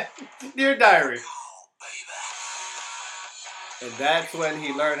 Dear Diary. And that's when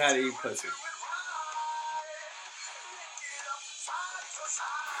he learned how to eat pussy.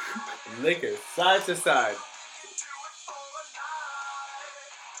 Lick it side to side.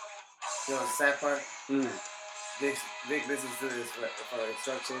 You know the sad part? Mm. Vic listens to this for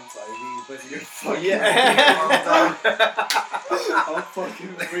instructions. Like, you pussy, you're fucking Yeah. I'm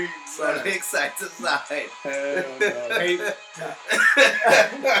fucking weak. So Vic side to side. Hell no. Hey.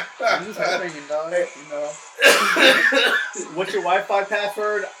 I'm just happening, dog. What's your Wi-Fi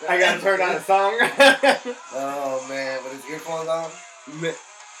password? I gotta turn on a song. Oh man, but his earphones on.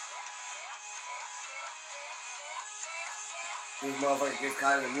 This motherfucker gets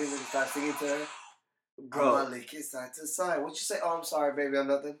caught in the music and starts singing to her. Bro. I'm lick it side to side. What you say? Oh, I'm sorry, baby. I'm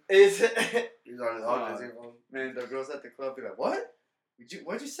nothing. Is He's on his earphone. Man, the girls at the club be like, what?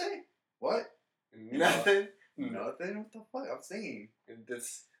 What'd you say? What? nothing? Nothing? What the fuck? I'm singing.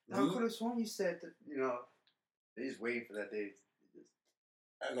 This I could have sworn you said that, they just waiting for that day.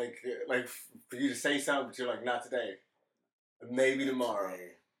 like for you to say something, but you're like, not today. Maybe tomorrow.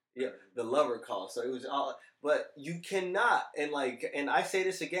 Yeah, the lover call. So it was all, but you cannot, and I say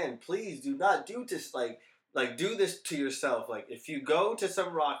this again, please do not do this, like do this to yourself. Like, if you go to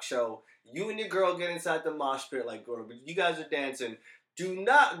some rock show, you and your girl get inside the mosh pit, like, you guys are dancing, do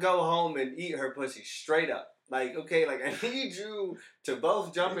not go home and eat her pussy straight up. Like, okay, like, I need you to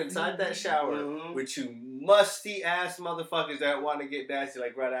both jump inside that shower with you musty ass motherfuckers that want to get nasty,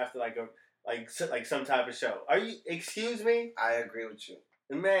 like, right after, like some type of show. Are you, excuse me? I agree with you.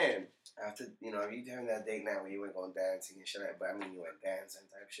 Man. After, you having that date now where you went going dancing and shit, but I mean, you went dancing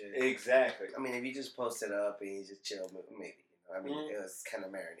type shit. Exactly. I mean, if you just posted up and you just chill, maybe. I mean, it was kind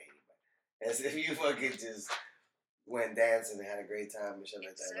of marinating. But as if you fucking just went dancing and had a great time and shit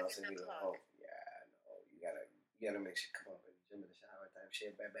like that, and also you go home. Yeah, no, you gotta make sure, come on, baby, jump in the shower type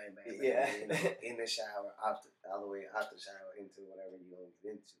shit, bang, bang, bang, bang. Yeah. In the shower, all the way out the shower into whatever you want to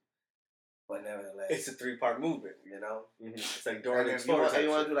get into. But nevertheless, It's a 3-part movement. It's like Dora And the if you Explorer.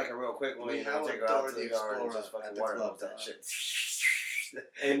 want to do like a real quick one, We you have take a her out Dora to the the yard and Explorer just fucking at the water club, hose that dog. shit.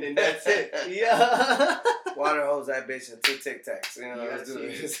 and then that's it. Yeah. Water hose that bitch and 2 Tic Tacs. You Let's do gotta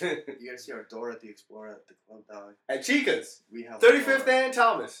this. You gotta see our Dora the Explorer at the club, dog. At Chica's. We have 35th Dora. and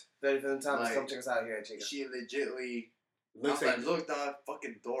Thomas. 35th time, Like, come check us out here at Chica. She legitly Looks like look, dog,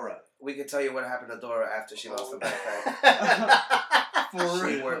 fucking Dora. We can tell you what happened to Dora after she lost the backpack. For She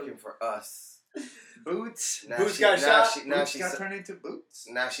real. working for us. Boots. Now Boots she, got now shot? She, now Boots she's got turned into boots.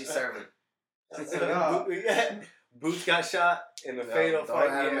 now she's serving. Yeah. Boots got shot in the fatal Dora fight.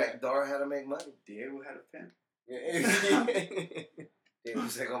 had to make, Dora had to make money. Diego had a pen. They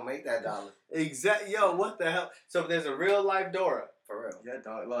was gonna make that dollar Exactly. Yo, what the hell? So there's a real life Dora. for real. Yeah,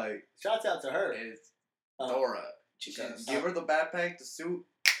 dog. Like, Shouts out to her. it's Uh, Dora. Chica's. Give her the backpack, the suit.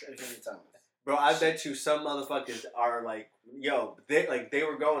 35th time. Bro, I bet you some motherfuckers are like, yo, they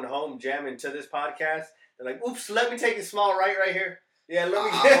were going home jamming to this podcast. They're like, oops, let me take a small right here. Yeah, let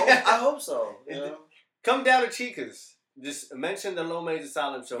me I hope so. Come down to Chica's. Just mention the Low Major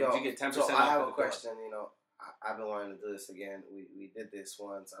Asylum show. Yo, you get 10% so off. I have of a the question. I've been wanting to do this again. We did this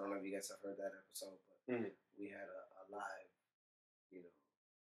once. I don't know if you guys have heard that episode, but we had a live,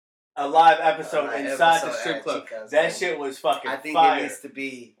 a live episode live inside episode the strip at club. Chica's That home. shit was fucking I think fire. it needs to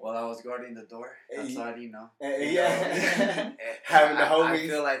be. While I was guarding the door outside, Yeah. Having the I homies.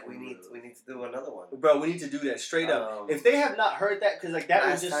 feel like we need to do another one. Bro, we need to do that straight up. If they have not heard that, because like that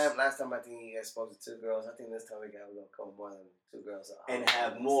was just last time I think you guys spoke to 2 girls. I think this time we got a couple more than 2 girls. and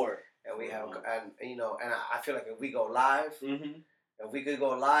have more. And we have and I feel like if we go live, Mm-hmm. if we could go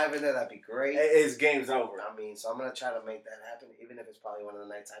live in there, that'd be great. It's game's over. I mean, so I'm gonna try to make that happen, even if it's probably one of the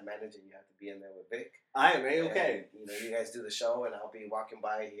nights I manage and you have to be in there with Vic. I am okay. And, you guys do the show, and I'll be walking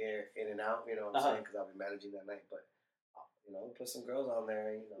by here in and out. You know what I'm saying? Because I'll be managing that night. But we'll put some girls on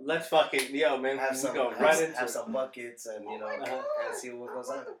there. Let's fucking man. Have We go right into have it. some buckets, and and see what goes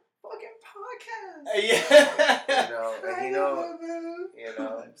on. Fucking podcast. Yeah.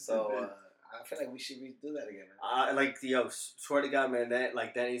 So I feel like we should redo that again. Man. Swear to God, man, that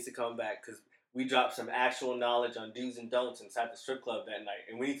needs to come back because we dropped some actual knowledge on do's and don'ts inside the strip club that night,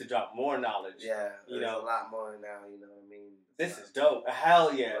 and we need to drop more knowledge. Yeah, there's a lot more now. You know what I mean? This is dope.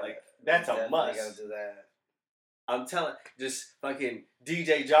 Hell yeah, that's a must. We gotta do that. I'm telling, just fucking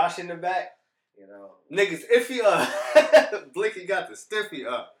DJ Josh in the back. Niggas iffy up. Blicky got the stiffy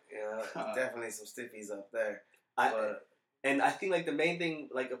up. Definitely some stiffies up there. And I think the main thing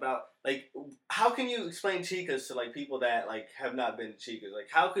about how can you explain Chica's to people that have not been to Chica's?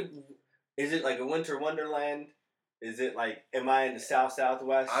 Is it a winter wonderland? Is it am I in the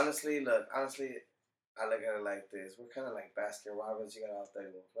Southwest? Honestly, I look at it like this. We're kind of like Baskin Robbins. You got all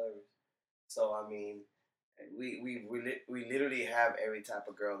 31 flavors. So I mean, we literally have every type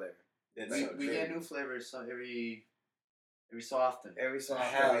of girl there. We get new flavors every so often. Every so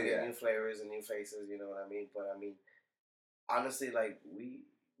often we get new flavors and new faces. You know what I mean? But I mean, honestly,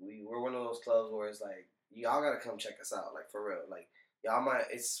 we're one of those clubs where it's y'all gotta come check us out. For real. Y'all might.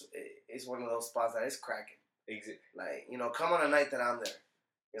 It's one of those spots that is cracking. Come on a night that I'm there.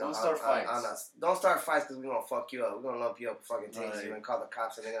 Don't start fights. Don't start fights because we're gonna fuck you up. We're gonna lump you up and fucking tase you and call the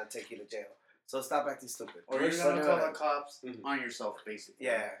cops and they're gonna take you to jail. So stop acting stupid. Or you're gonna call the cops on yourself, basically.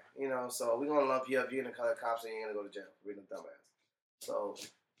 Yeah, so we're gonna lump you up. You're gonna call the cops and you're gonna go to jail for being a dumbass. So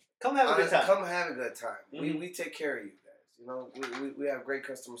come have a good time. Come have a good time. Mm-hmm. We take care of you guys. You know, we have great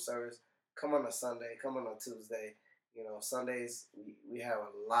customer service. Come on a Sunday, come on a Tuesday. You know, Sundays we have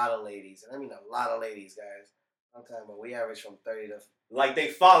a lot of ladies, and I mean a lot of ladies, guys. I'm talking about we average from 30 to Like they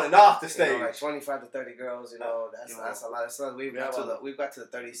falling off the you stage. know, like 25 to 30 girls. You know, that's a lot. So we've got to the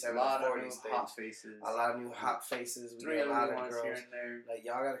 37 to 40 stage. hot faces. A lot of new hot faces. We 3 got a lot new of ones girls. here and there. Like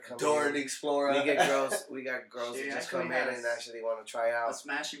y'all gotta come Door in. and Explorer. We get girls. We got girls She that just actually come in has and actually want to try out. A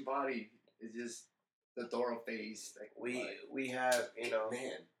smashing body is just the Doro face. Like, We have, you know,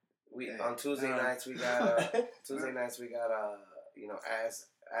 Man. we Yeah. on Tuesday nights we got you know,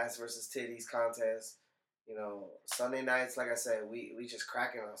 ass versus titties contest. You know, Sunday nights, like I said, we just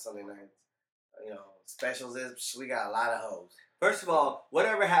cracking on Sunday nights. You know, specials is we got a lot of hoes. First of all,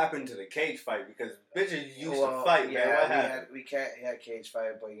 whatever happened to the cage fight? Because bitches used to fight, man. What happened? we had cage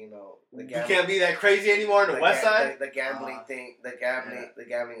fight, but you know, You can't be that crazy anymore on the west side? The gambling thing, the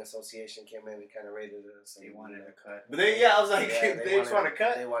gambling association came in and kind of raided us. They wanted a cut. But I was like, Yeah, they just want to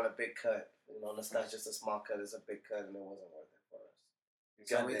cut? They want a big cut. You know, it's not just a small cut; it's a big cut, and it wasn't worth it for us.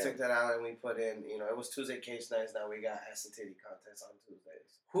 So we took that out and we put in. You know, it was Tuesday cage nights. Now we got ass and titty contests on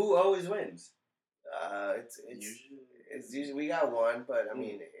Tuesdays. Who always wins? It's usually we got one, but I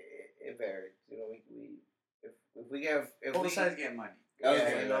mean it varied. You know, if we get Both sides get money. Yeah,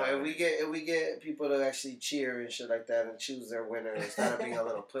 Okay. you know, if we get people to actually cheer and shit like that and choose their winner instead of being a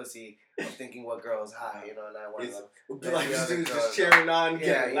little pussy of thinking what girl's high, you know, and I want to Like the other dudes girl, just cheering on, yeah,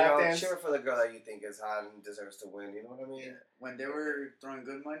 getting you lap know, dance. cheer for the girl that you think is hot and deserves to win. You know what I mean? Yeah. When they were throwing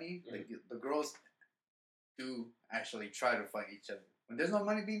good money, like the girls do actually try to fight each other. When there's no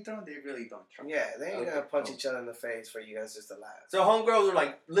money being thrown, they really don't try. Yeah, they ain't gonna punch each other in the face for you guys just to laugh. So homegirls are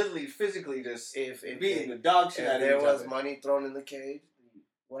like literally physically just If beating the dog shit out of there each was other. money thrown in the cage,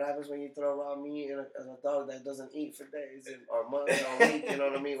 what happens when you throw raw meat in a dog that doesn't eat for days or months or week? You know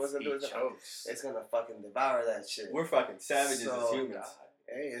what I mean? What's it do? It's gonna fucking devour that shit. We're fucking savages as humans.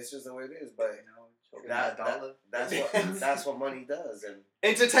 Hey, it's just the way it is. But You know, that's what money does, and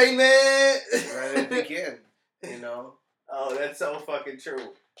Entertainment! let it begin. You know. Oh, that's so fucking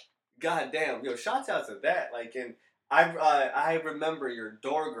true. God damn. Yo, shouts out to that. Like, and I remember your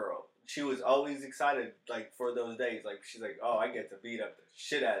door girl. She was always excited, like, for those days. Like, she's like, oh, I get to beat up the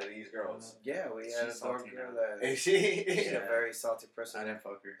shit out of these girls. Yeah, we had a door girl that And she's she's a very salty person. I didn't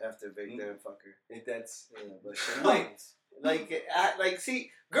fuck her. After Vic didn't fuck her. that's But she like,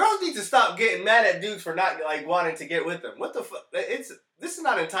 see, girls need to stop getting mad at dudes for not like wanting to get with them. What the fuck? This is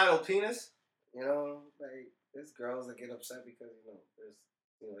not entitled penis. You know, like there's girls that get upset because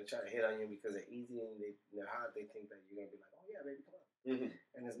they try to hit on you because they're easy and they're hot. They think that you're gonna be like, oh yeah, baby, come on. Mm-hmm.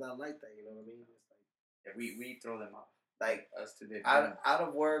 And it's not like that. You know what I mean? It's like Yeah, we throw them off. like Us today. out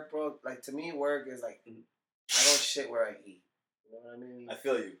of work, bro. Like to me, work is like I don't shit where I eat. You know what I mean? I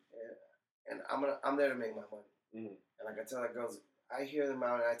feel you. And I'm there to make my money. Mm-hmm. And like I tell the girls, I hear them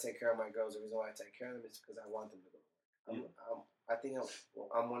out and I take care of my girls. The reason why I take care of them is because I want them to go. I think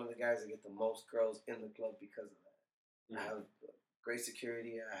I'm one of the guys that get the most girls in the club because of that. I have great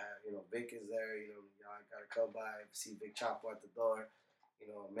security. I have, Vic is there. I gotta come by, see Vic Chapo at the door.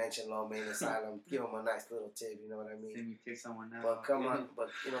 Mention Low Main Asylum. Give them a nice little tip. You know what I mean? Then you kick someone out. But come on,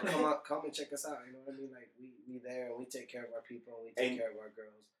 come and check us out. You know what I mean? Like we there and we take care of our people and we take care of our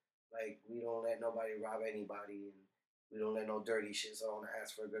girls. Like we don't let nobody rob anybody and we don't let no dirty shit. So I don't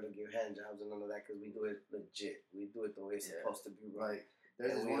ask for a girl to give hand jobs and none of that because we do it legit. We do it the way it's supposed to be. Right.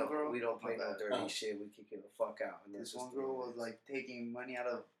 There's this one girl. We don't play no dirty shit. We kick it the fuck out. And this one girl was like taking money out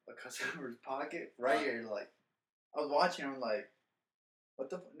of a customer's pocket right here. Like I was watching her like. What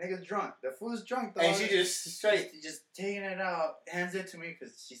the nigga's drunk? The fool's drunk, though. And she just straight, just taking it out, hands it to me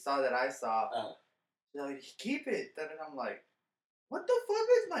because she saw that I saw. She's like, keep it. Then I'm like, what the fuck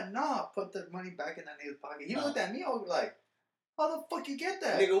is my nah? Put the money back in that nigga's pocket. He looked at me over like, how the fuck you get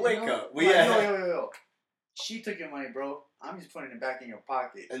that? Nigga, wake up. Like, yo. She took your money, bro. I'm just putting it back in your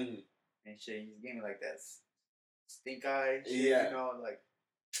pocket. And shit, he gave me like that stink eye shit, like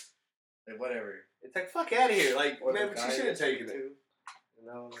whatever. It's like, fuck out of here. Like, Or man, but you should have taken it.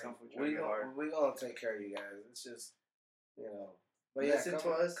 We gonna take care of you guys. It's just, But yeah,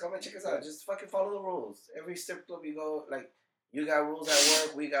 come and check us out. Just fucking follow the rules. Every strip club you go, like, you got rules at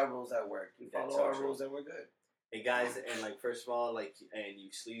work, we got rules at work. You follow our rules and we're good. Hey guys, and like first of all, like, and you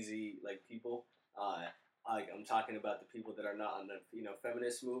sleazy like people, I'm talking about the people that are not on the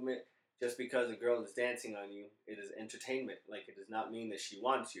feminist movement. Just because a girl is dancing on you, it is entertainment. Like, it does not mean that she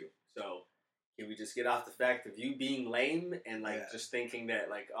wants you. So can we just get off the fact of you being lame and just thinking that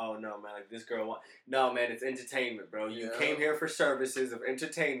like, oh no man, like this girl no man, it's entertainment, bro. You came here for services of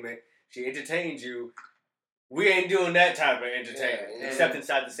entertainment. She entertained you. We ain't doing that type of entertainment except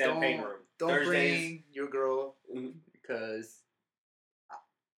inside the champagne room. Don't bring your girl because because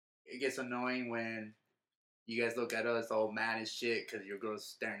it gets annoying when you guys look at us all mad as shit because your girl's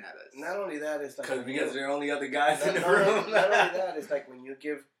staring at us. Not only that, it's like Because they're only other guys in the not room. only that, it's like when you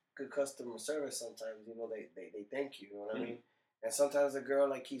give good customer service, sometimes you know they thank you. You know what I mean? And sometimes a girl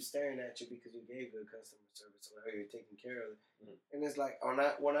like keeps staring at you because you gave good customer service or you're taking care of it. And it's like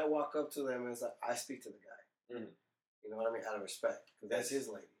when I walk up to them, it's like I speak to the guy. You know what I mean? Out of respect, because that's his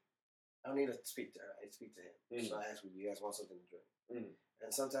lady. I don't need to speak to her. I speak to him. So I ask you guys want something to drink?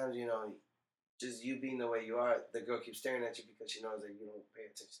 And sometimes, you know, just you being the way you are, the girl keeps staring at you because she knows that you don't pay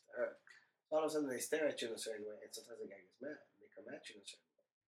attention to her. So all of a sudden, they stare at you in a certain way, and sometimes the guy gets mad. They come at you in a certain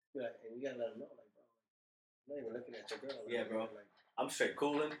way. And you gotta let them know, like, bro, I'm not even looking at your girl. Yeah, bro. Like, I'm straight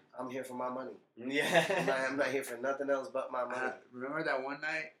cooling. I'm here for my money. Yeah. I'm not here for nothing else but my money. Remember that one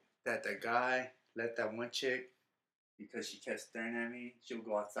night that the guy let that one chick, because she kept staring at me, she would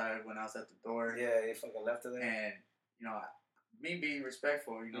go outside when I was at the door. Yeah, they fucking left her there. And, you know, me being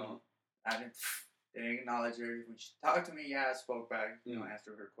respectful, you know, I didn't acknowledge her. When she talked to me, yeah, I spoke back, you know,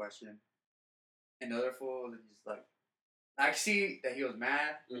 answered her question. And the other fool just like, I could see that he was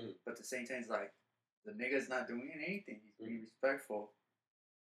mad, but at the same time, it's like, the nigga's not doing anything. He's being respectful.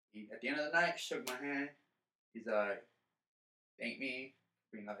 He, at the end of the night, shook my hand. He's like, thanked me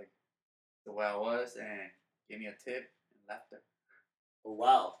for being like the way I was and gave me a tip and left her. Oh,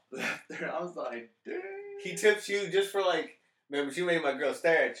 wow. Left her. I was like, dude. He tips you just for like, man, but you made my girl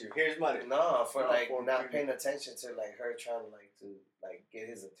stare at you. Here's money. No, for No, like for not people. paying attention to like her trying to get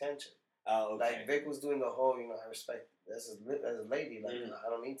his attention. Oh, okay. Like Vic was doing the whole, you know, I respect as a lady, like I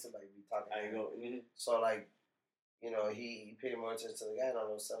don't need to like be talking. I to her. go. So like, you know, he paid more attention to the guy, and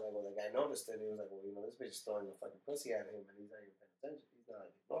all of a sudden, like, when the guy noticed it, he was like, well, you know, this bitch is throwing the fucking pussy at him, and he's not even paying attention. He's not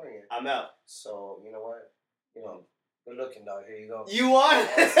ignoring it. I'm out. So you know what? You know, good looking dog. Here you go. You won.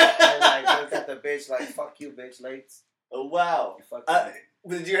 And like look at the bitch, like fuck you, bitch, Lates. Oh, wow. You fuck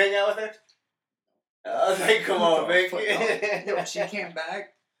Did you hang out with her? I was like, come on, Vic. Yo, she came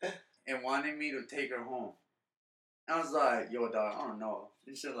back and wanted me to take her home. I was like, yo, dog, I don't know.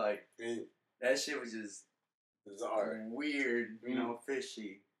 This shit, like, that shit was just Bizarre. weird, you know,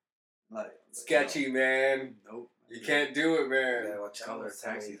 fishy. Like, Sketchy, man. Nope. You can't do it, man. Yeah, watch out Color with some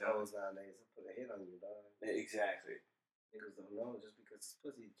of taxi, these dog. hoes nowadays. They put a hit on you, dog. Exactly. Niggas don't know just because it's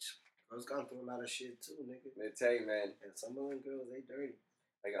pussy. Girls gone through a lot of shit too, nigga. I tell you, man. And some of them girls, they dirty.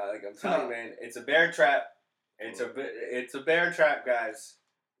 Like I'm telling you, man. It's a bear trap. It's a bear trap, guys.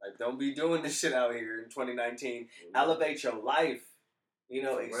 Like, don't be doing this shit out here in 2019. Elevate your life. You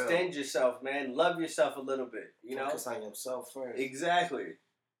know, For extend yourself, man. Love yourself a little bit. You know, Focus on yourself first. exactly.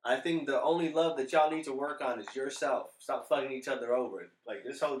 I think the only love that y'all need to work on is yourself. Stop fucking each other over. Like,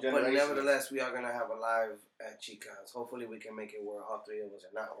 this whole generation. But nevertheless, we are gonna have a live at Chica's. Hopefully, we can make it where all three of us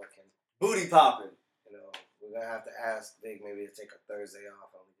are not working. Booty popping. You know, we're gonna have to ask Vic maybe to take a Thursday off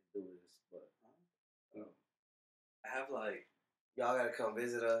and we can do this. But I have, like, y'all gotta come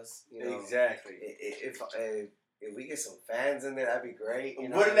visit us. You know, Exactly. If we get some fans in there, that'd be great. You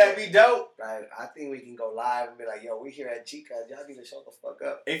know, Wouldn't that be dope? Right, I think we can go live and be like, "Yo, we here at Chica's. Y'all need to show the fuck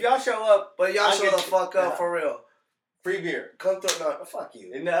up." If y'all show up, But y'all I'll show get the you- fuck up Nah. for real. free beer. Come through. No, fuck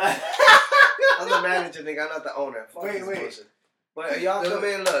you. And, I'm the manager, nigga. I'm not the owner. Fuck Wait, this wait. bullshit. But y'all come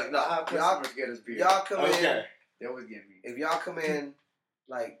in. Look, I have y'all customers get us beer. y'all come in. okay. They always get me. If y'all come in,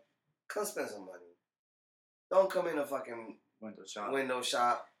 like, come spend some money. Don't come in a fucking Window shop. window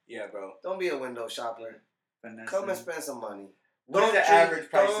shop. Yeah, bro. Don't be a window shopper. Finesse Come and them. spend some money. What is Don't the drink- average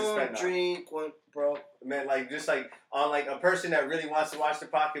price to don't spend on? drink one, bro. Man, like, just like on like a person that really wants to watch their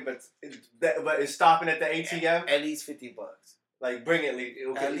pocket, but is stopping at the ATM. At least $50. Like, bring it, Lee.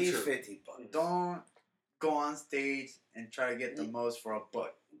 It'll At get you least true. $50. Don't go on stage and try to get the most for a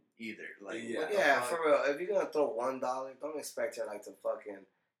buck either. Like, Yeah. what the Yeah, fuck? for real. If you're gonna throw $1, don't expect her like to fucking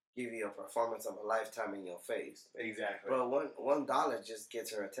give you a performance of a lifetime in your face. Exactly. Bro, $1 just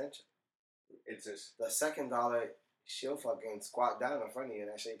gets her attention. It's just The second $, she'll fucking squat down in front of you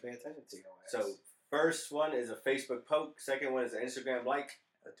and actually pay attention to your ass. so. First one is a Facebook poke. Second one is an Instagram like.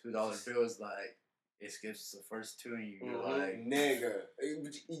 A $2 bill is like, it skips the first two and you're Mhm. like, Nigga,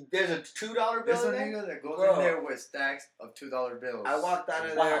 there's a $2 there's bill a in there. nigga that goes Bro. in there with stacks of $2 bills. I walked out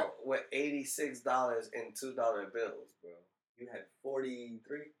of Wow. there with $86 in $2 bills, bro. You had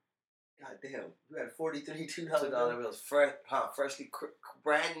 43. God damn, you had 43 $2 $2 bills. bills, freshly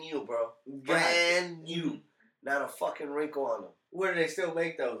brand new, bro. Brand new, not a fucking wrinkle on them. Where do they still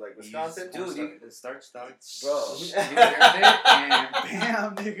make those? Like Wisconsin, Dude, you- the start stocks. Bro. You grab it and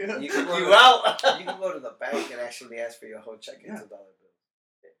bam, nigga. You can go You to- out? You can go to the bank and actually ask for your whole check in Yeah. $2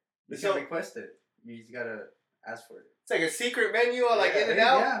 bills. You So- can request it. You just gotta ask for it. It's like a secret menu or like Yeah, In and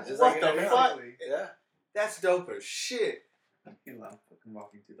yeah, Out. yeah, just What like the In-N-Out. fuck? Yeah. That's dope as shit. You know, I'm fucking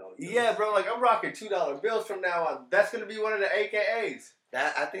walking $2. Yeah, bro. Like I'm rocking $2 bills from now on. That's gonna be one of the AKAs.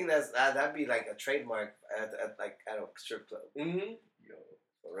 I think that'd be like a trademark at a strip club. Mm-hmm. Yo,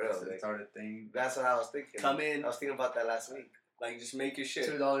 For real. that's Like, sort of thing. that's what I was thinking. Come in. I was thinking about that last week. Like just make your shit.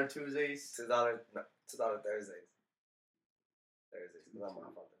 $2 Tuesdays. $2 Thursdays. Not my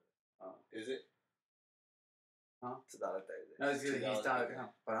fault. Is it? Huh? $2 Thursdays. No, it's good. He's $2 talking,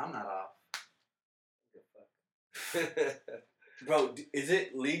 Thursday. but I'm not off. Bro, is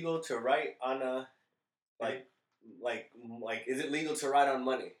it legal to write on a like is it legal to write on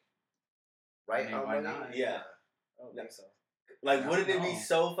money? Right? I mean, why not? Yeah. I don't think so. Like, No, wouldn't it be no.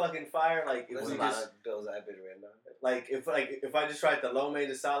 so fucking fire? Like, if There's we a lot just of bills that have been written on. if I just write the Lome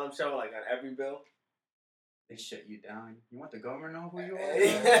Asylum show like on every bill. They shut you down. You want the government to know who you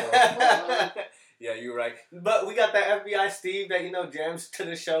are? Yeah, you're right. But we got that FBI Steve that jams to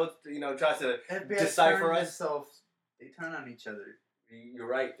the show. Tries to FBI decipher turn us. themselves- They turn on each other. You're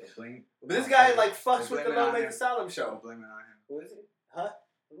right. They blame. But this guy like fucks They with the blame it on Lome him. Asylum Don't show. blame it on him. Who is he?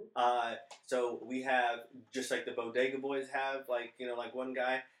 So we have just like the Bodega Boys have like one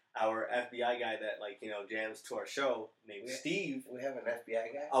guy, our FBI guy that jams to our show named Yeah. Steve. We have an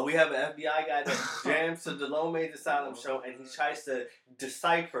FBI guy. We have an FBI guy that jams to the Lome Asylum show, and he tries to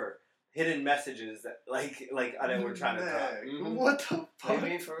decipher hidden messages that that we're trying to drop. Mhm. What the fuck?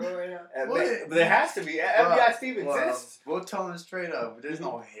 Maybe for real right now. But there has to be. FBI Steve exists. We'll tell him straight up. There's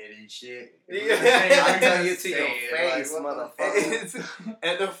no hidden shit. Yeah. I'll tell you to your Say it, face, like, what the motherfucker.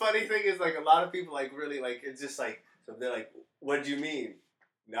 And the funny thing is, like, a lot of people, like, really, like, it's just like, so they're like, what do you mean?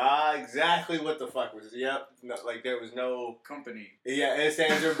 Nah, exactly what the fuck was, yep. No, like, there was no, company. yeah, it's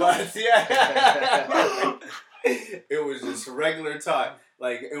ands or buts, yeah. It was just regular talk.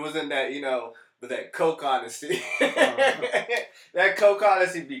 Like, it wasn't that, but that coke honesty. That coke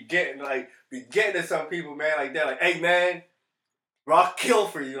honesty be getting to some people, man. Like, they're like, hey, man, bro, I'll kill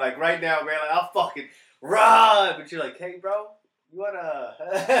for you. Like, right now, man, like, I'll fucking run. But you're like, hey, bro, you wanna...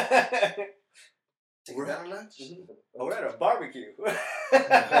 Take it down a notch. We're at a barbecue.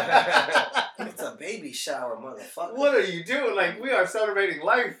 It's a baby shower, motherfucker. What are you doing? Like, we are celebrating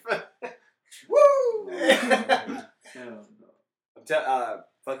life. Woo! Hell no.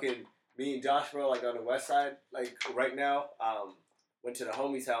 Fucking me and Josh, bro, like on the west side, like right now, went to the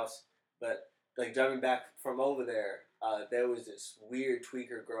homie's house, but like driving back from over there, there was this weird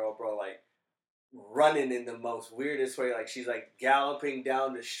tweaker girl, bro, like running in the most weirdest way. Like she's like galloping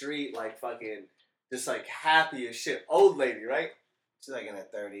down the street, like fucking just like happy as shit. Old lady, right? She's like in her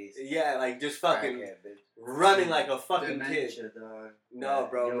 30s. Yeah, like just fucking Crackhead, bitch. running like a fucking kid. Dementia, dog. No,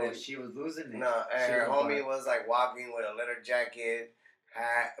 bro, Yo, man. she was losing it. No, and She her was homie like- was like walking with a leather jacket,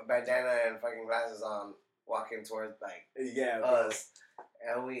 hat, bandana, and fucking glasses on, walking towards like Yeah, bro. us,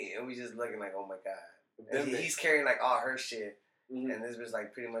 and we just looking like, oh my god. And Them he's carrying like all her shit, Mhm. and this bitch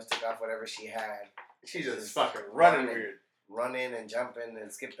like pretty much took off whatever she had, She just fucking running weird. running and jumping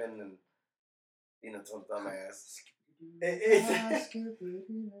and skipping and some dumbass. It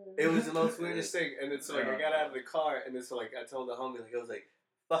was the most weirdest thing, and it's like I got out of the car, and it's like I told the homie, like I was like,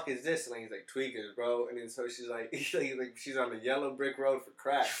 "Fuck is this?" And he's like, "Tweakers, bro." And then so she's like, he's like she's on the yellow brick road for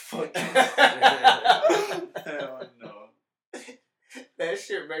crack. Hell no. That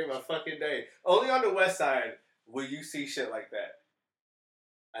shit made my fucking day. Only on the west side will you see shit like that.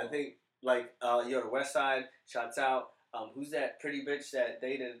 I think like the west side. Shouts out. Who's that pretty bitch that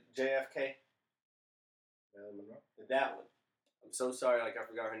dated JFK? That one. I'm so sorry, like I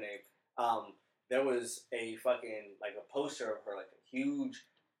forgot her name. There was a fucking like a poster of her, like a huge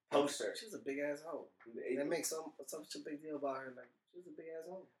poster. She was a big ass hoe. That makes such a big deal about her. Like she was a big ass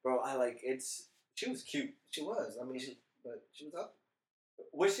hoe. Bro, she was cute. She was. I mean, but she was up.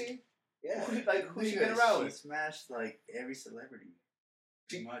 Was she? Yeah. Who she been around She with? smashed like every celebrity.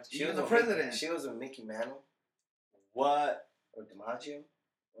 Pretty much. She Even was the president. She was with Mickey Mantle What? or DiMaggio.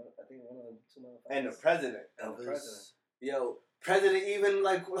 I think one of the two motherfuckers. And the president. And the president. Yo, president even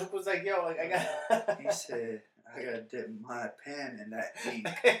like was like, yo, like I got. He said, "I gotta dip my pen in that ink."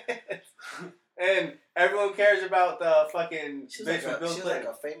 And everyone cares about the fucking She bitch was, with like, Bill she was Clinton.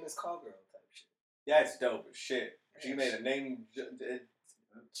 like a famous call girl type shit. Yeah, it's dope as shit. She made a name.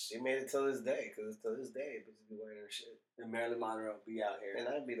 She made it till this day, because till this day, bitches be wearing her shit. Marilyn Monroe be out here. And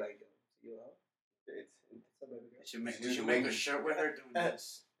I'd be like, yo, you out? It's What's up, baby girl? You should make a shirt with her doing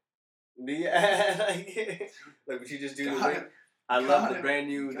this. yeah, like would you just do the Got ring? him. I Got love the him. brand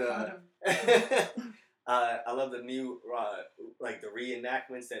new Got I love the new like the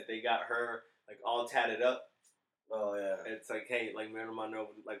reenactments that they got her like all tatted up. Oh, yeah. It's like, hey, like Marilyn Monroe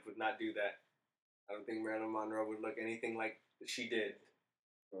would not do that. I don't think Marilyn Monroe would look anything like she did.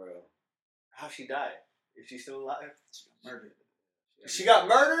 For real. How she died? Is she still alive? She got murdered. She got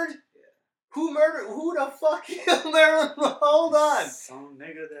murdered? Yeah. Who murdered? Who the fuck killed Marilyn Monroe? Hold on. Some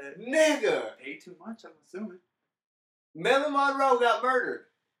nigga that Nigga. paid too much, I'm assuming. Marilyn Monroe got murdered.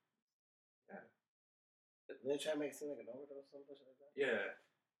 Didn't they try to make it seem like an overdose or something like that? Yeah.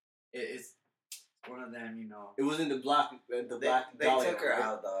 It's one of them, you know. It was in the black They Dahlia, took her right?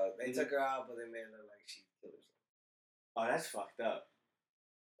 out, dog. They Mhm. took her out, but they made her like she killed herself. Oh, that's fucked up.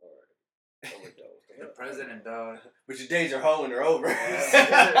 Or overdose. The president, dog. But your days are hoe and they're over.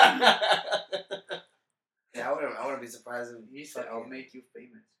 Yeah, I wouldn't be surprised if He said, "I'll make you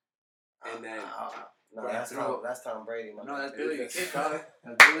famous." And then- no, Yeah, that's Tom Brady. My No, man. that's Billy the Kid, dog.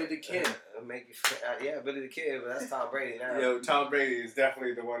 That's Billy the Kid. Make you, yeah, Billy the Kid, but that's Tom Brady now. Yo, Tom Brady is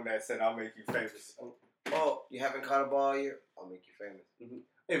definitely the one that said, "I'll make you famous." Oh, you haven't caught a ball all year? I'll make you famous.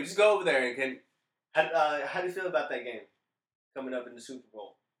 Hey, we just go over there and can. How do you feel about that game coming up in the Super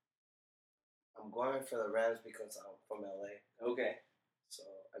Bowl? I'm going for the Rams because I'm from LA. Okay. So,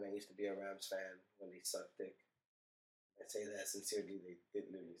 and I used to be a Rams fan when they sucked dick. I say that sincerely, they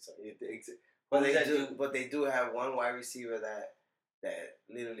did literally suck. But they do have one wide receiver that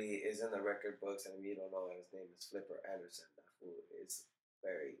literally is in the record books, and if you don't know, his name is Flipper Anderson. That fool is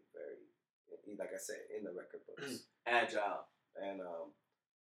very, very, like I said, in the record books. Agile.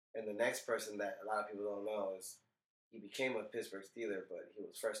 And the next person that a lot of people don't know is he became a Pittsburgh Steeler, but he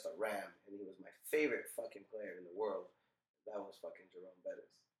was first a Ram, and he was my favorite fucking player in the world. That was fucking Jerome Bettis.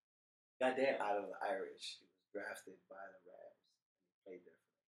 Goddamn. Out of the Irish. He was drafted by the Rams. He played there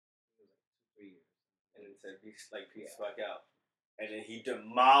for like 3 years. And it said, peace fuck out. And then he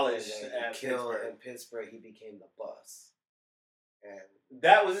demolished And then at he killed Pittsburgh. in Pittsburgh. He became the Bus. And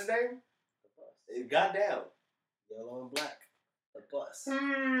That was his name? the Bus. Goddamn. Yellow and black. The Bus.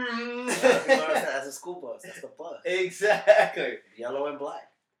 Mm. That's a school bus. That's the Bus. Exactly. Yellow and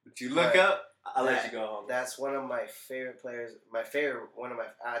black. But you look Right. up, I'll let you go home. That's one of my favorite players.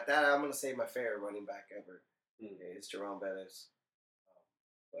 I'm gonna say my favorite running back ever. It's Jerome Bettis.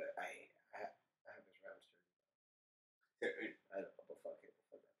 But I have his Rams jersey. I don't know, but fuck it.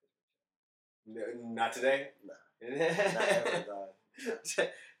 Fuck that. Not today? Nah. Not ever, dog.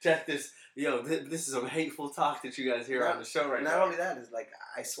 Check this. Yo, this is some hateful talk that you guys hear on the show right now. Not only that, is like,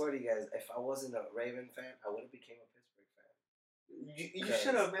 I swear to you guys, if I wasn't a Raven fan, I would have became a Pittsburgh fan. You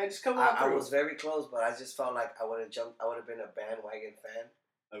should have, man. Just come on I through. was very close, but I just felt like I would have been a bandwagon fan,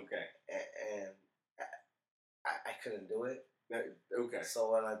 Okay. and I couldn't do it. Okay. So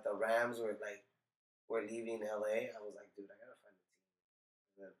when like the Rams were leaving LA, I was like, dude, I gotta find a team.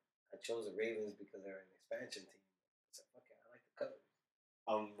 And then I chose the Ravens because they're an expansion team. I said, okay, I like the colors.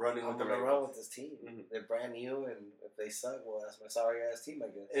 I'm running I'm with the gonna Ravens. run with this team. Mhm. They're brand new, and if they suck, well, that's my sorry ass team, I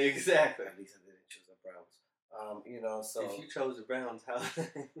guess. Exactly. At least I didn't choose the Browns. So If you chose the Browns, how?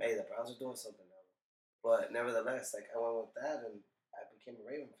 hey, the Browns are doing something now. But nevertheless, like, I went with that, and I became a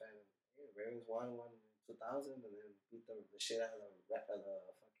Raven fan. And the Ravens won in 2000, and then beat the shit out of the fucking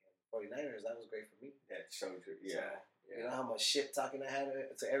 49ers. That was great for me. That showed you. So, Yeah. you know how much shit talking I had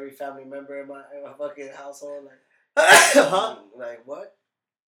to every family member in my fucking household? Like, Huh? like what?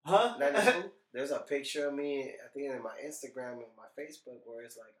 Huh? That is who? There's a picture of me, I think, in my Instagram and my Facebook, where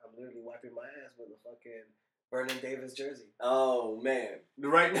it's like I'm literally wiping my ass with a fucking Vernon Davis jersey. Oh man!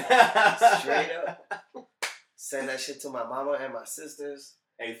 Right now, Straight up. Send that shit to my mama and my sisters.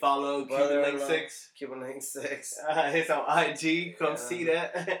 Hey, follow Brother-in-law. Cuban Link 6. Cuban Link 6. It's on IG. Come Yeah. see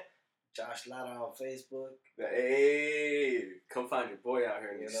that. Josh Latta on Facebook. Hey, come find your boy out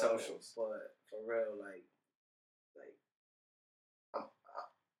here in You these know, socials. but for real,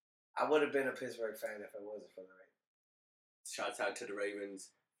 I would have been a Pittsburgh fan if it wasn't for the Ravens. Shouts out to the Ravens.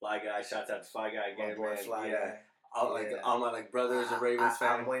 Fly Guy. Shouts out to Fly Guy My again, boy man. Fly Yeah. Guy. Yeah. All my brothers are Ravens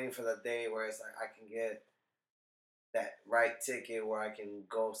I'm fans. waiting for the day where it's like I can get that right ticket where I can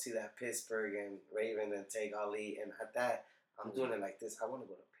go see that Pittsburgh and Raven and take Ali. And at that, I'm doing it like this. I want to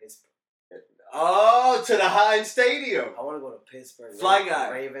go to Pittsburgh. Oh, to the Heinz Stadium. I want to go to Pittsburgh. Fly Guy.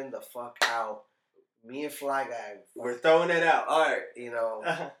 Raven the fuck out. Me and Fly Guy. We're throwing it out. All right. You know,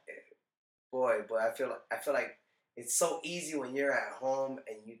 boy, but I feel like it's so easy when you're at home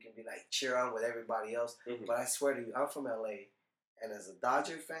and you can be like cheer on with everybody else. Mhm. But I swear to you, I'm from LA, and as a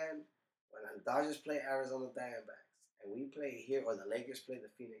Dodger fan, when the Dodgers play Arizona Diamondbacks and we play here, or the Lakers play the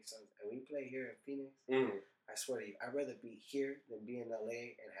Phoenix Suns and we play here in Phoenix, Mhm. I swear to you, I'd rather be here than be in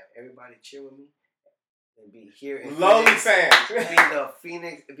LA and have everybody cheer with me than be here in Lonely Phoenix. fan.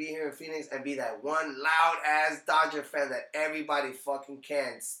 Be here in Phoenix and be that one loud ass Dodger fan that everybody fucking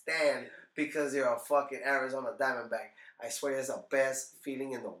can't stand because you're a fucking Arizona Diamondback. I swear it's the best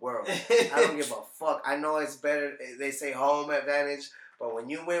feeling in the world. I don't give a fuck. I know it's better. They say home advantage, But when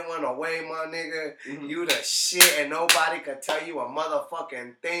you win one away, my nigga, Mhm. you the shit, and nobody could tell you a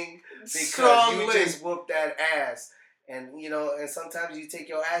motherfucking thing because Strong you link. just whooped that ass. And you know, and sometimes you take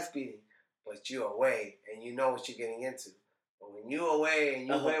your ass beating, but you away, and you know what you're getting into. But when you away and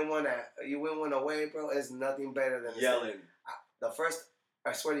you win one away, bro, it's nothing better than Yelling.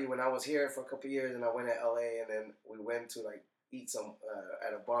 I swear to you, when I was here for a couple years and I went to LA and then we went to like eat some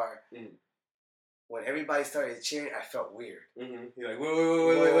at a bar. Mm. When everybody started cheering, I felt weird. Mm-hmm. You're like,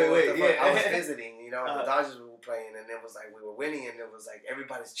 wait. What the fuck? Yeah. I was visiting, you know, the Dodgers were playing, and it was like we were winning, and it was like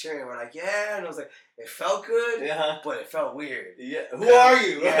everybody's cheering. We're like, yeah, and it was like it felt good, Yeah. but it felt weird. Yeah. Who are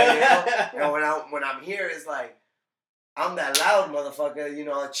you? Yeah, you know? And when I'm here, it's like I'm that loud motherfucker, you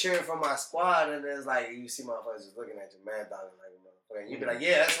know, cheering for my squad, and it's like you see motherfuckers just looking at you, mad dog, like motherfucker, and you be like,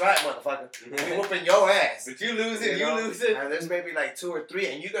 yeah, that's right, motherfucker, we whooping your ass. But you lose it, You know? you lose it. And there's maybe like 2 or 3,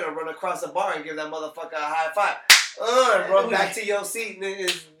 and you're gonna run across the bar and give that motherfucker a high five. Run back to your seat,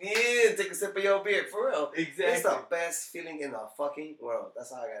 niggas. Yeah, take a sip of your beer, for real. Exactly. It's the best feeling in the fucking world.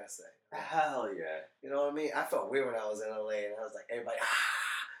 That's all I gotta say. Hell yeah. You know what I mean? I felt weird when I was in LA, and I was like, everybody,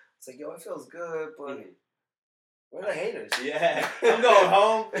 It's like, yo, it feels good, but we're the haters. Yeah. I'm going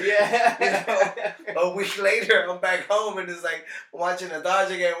home. Yeah. You know, a week later, I'm back home, and it's like watching the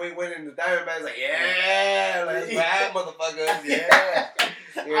Dodger game. We win in the Diamondbacks. Like, yeah, let's ride, motherfuckers. Yeah.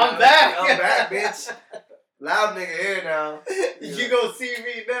 You know? I'm back. I'm back, bitch. Loud nigga here now. You gonna see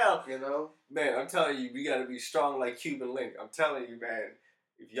me now. You know? Man, I'm telling you, we gotta be strong like Cuban Link. I'm telling you, man.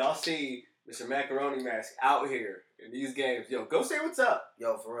 If y'all see Mr. Macaroni Mask out here in these games, yo, go say what's up.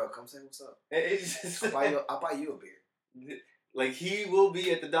 Yo, for real, come say what's up. It's just, I'll buy you a beer. like, he will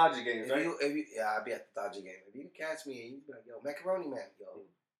be at the Dodger games, right? Yeah, I'll be at the Dodger game. If you catch me and you be like, yo, Macaroni Man, yo,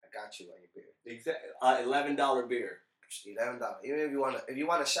 I got you on your beer. Exactly. $11 beer. $11. Even if you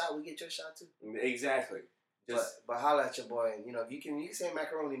want a shot, we get you a shot too. Exactly. Just But holla at your boy, and you know, you can say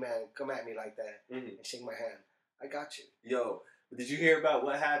Macaroni Man, come at me like that mhm. and shake my hand. I got you. Yo, did you hear about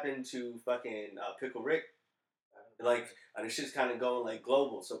what happened to fucking Pickle Rick? Like, this shit's kind of going like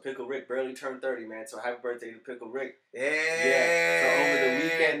global. So Pickle Rick barely turned 30, man. So happy birthday to Pickle Rick. Yeah. So over the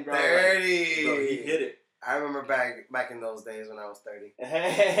weekend, bro, 30. like, bro, he hit it. I remember back in those days when I was 30.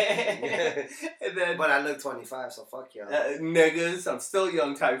 And then, But I look 25, so fuck y'all. niggas, I'm still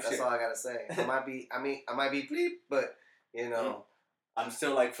young type That's shit. all I gotta say. I might be bleep, but you know. I'm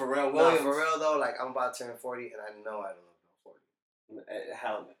still like Pharrell No, Williams. for real though, like I'm about to turn 40, and I know I don't look no 40.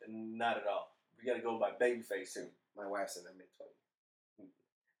 Hell, not at all. We gotta go by Babyface soon. My wife's in her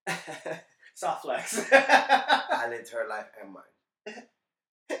mid-20s. Soft flex. I lived her life and mine.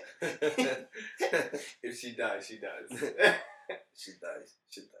 If she does, she does. She does.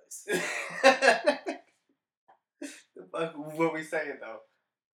 The fuck, what we saying though?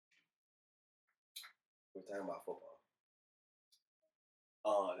 We're talking about football,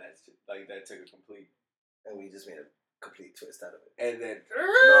 Oh, that's like that took a complete. and we just made a complete twist out of it. And then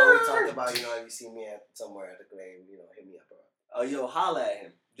No, we talked about, you know, if you see me at somewhere at the Glade, you know, hit me up, bro. oh, yo, holla at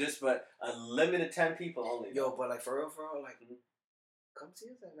him. Just but a limited 10 people only. Yo, but like for real, like, come see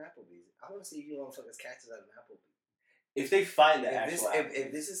us at an Applebee's. I want to see if you motherfuckers catch us at an Applebee's. If they find the If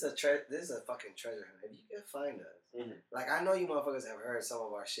actual, this is a this is a fucking treasure hunt. If you can find us, like I know you motherfuckers have heard some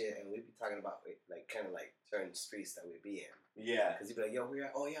of our shit, and we be talking about like kind of like certain streets that we be in. yeah, Cause you be like, yo, we're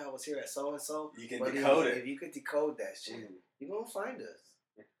at, oh yeah, I was here at so and so. you can decode it. If you could decode that shit, you gonna find us.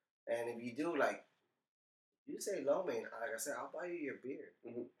 And if you do, like, you say low man, like I said, I'll buy you your beer.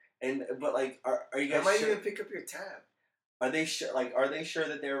 And but like, are you I guys might sure? even pick up your tab. Are they sure? Like, are they sure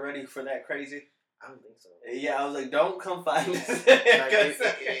that they're ready for that crazy? I don't think so. Yeah, I was like, don't come find us. Like,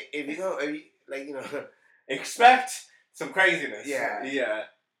 if you go, like, you know, expect some craziness. Yeah. yeah.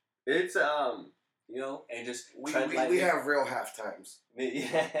 It's you know, and just we tread lightly. have real half times.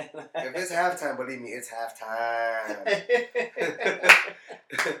 Yeah. If it's halftime, believe me, it's halftime.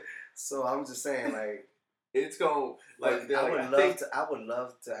 So I'm just saying, like, it's going like I like, would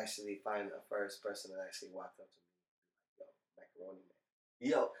love to actually find a first person that actually walked up to me, yo, Macaroni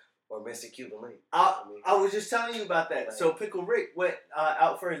Man, yo. or Mr. Cuban Link. I was just telling you about that. So Pickle Rick went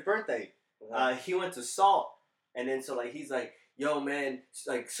out for his birthday. He went to Salt, and then so like he's like, yo man,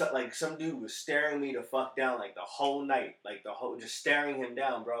 like some dude was staring me the fuck down like the whole night, like the whole just staring him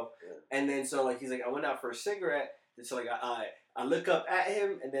down, bro. Yeah. And then so like he's like, I went out for a cigarette, and so like I look up at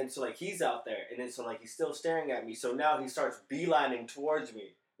him, and then so like he's out there, and then so like he's still staring at me. So now he starts beelining towards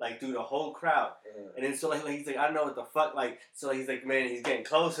me, like through the whole crowd. And then so like he's like, I don't know what the fuck, like, so like, he's like, man, he's getting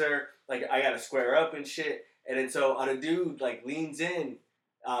closer, like I gotta square up and shit. And then so the dude like leans in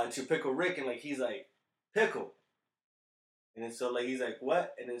to Pickle Rick, and like he's like, Pickle. And then so like he's like,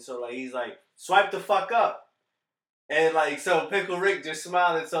 what? And then so like he's like, swipe the fuck up. And like, so Pickle Rick just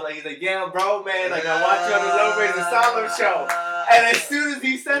smiled and so like he's like, yeah, bro, man, like I watch you on the Low Rated Asylum show. And as soon as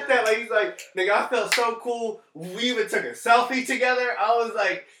he said that, like he's like, nigga, I felt so cool. We even took a selfie together. I was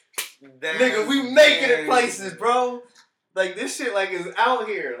like, nigga, we making it places, bro. Like this shit, like is out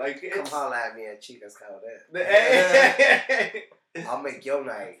here. Like Come it's holler at me at Chica's Caldet. I'll make your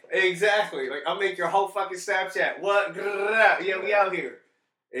night. Exactly. Like I'll make your whole fucking Snapchat. What? Yeah, we out here.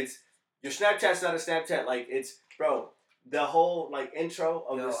 It's your Snapchat's not a Snapchat. Like it's, bro. The whole like intro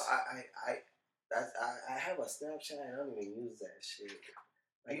of this. I have a Snapchat. I don't even use that shit.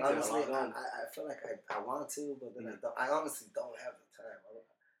 Like You do honestly, a lot. I feel like I want to, but then I don't. I honestly don't have the time.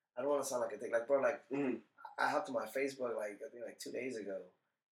 I don't want to sound like a dick. Like bro, like I hopped to my Facebook like I think like 2 days ago,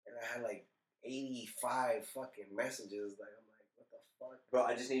 and I had like 85 fucking messages. Like I'm like, what the fuck, Bro,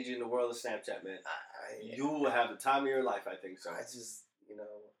 I just need you in the world of Snapchat, man. I You will have the time of your life, I think so. I just you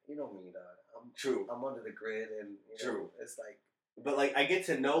know me, dog. True. I'm under the grid, and True. It's like. But like I get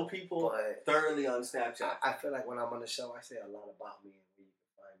to know people But thoroughly on Snapchat. I feel like when I'm on the show, I say a lot about me and where you can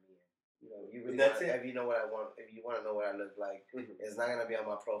find me. And, you really That's wanna, it. if you know what I want, if you want to know what I look like, it's not gonna be on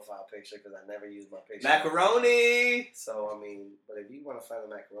my profile picture because I never use my picture. Macaroni. So I mean, but if you want to find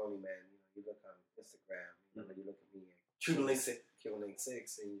the macaroni man, you look on Instagram. You look at me, Cuban Link 6. Cuban Link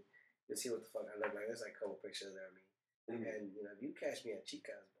 6, and you'll see what the fuck I look like. There's like a couple pictures there of me, and if you catch me at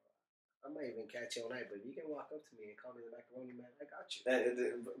Chica's, I might even catch you all night, but if you can walk up to me and call me the macaroni man, I got you.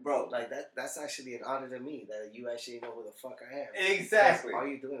 Bro. Like that's actually an honor to me that you actually know who the fuck I am. Exactly. All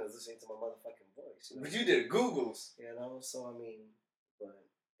you're doing is listening to my motherfucking voice. But you did Googles. So I mean, but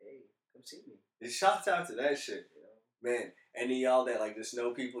hey, come see me. Shouts out to that shit. Man, any of y'all that like just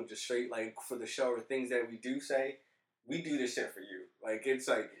know people just straight like for the show or things that we do say, we do this shit for you. Like it's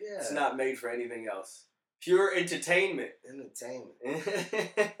like it's not made for anything else. Pure entertainment.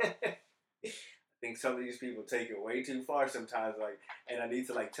 I think some of these people take it way too far sometimes. Like, and I need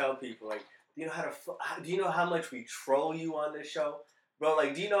to like tell people like, do you know how much we troll you on this show, bro?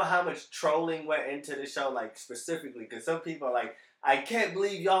 Like, do you know how much trolling went into the show, like specifically? Because some people are like, I can't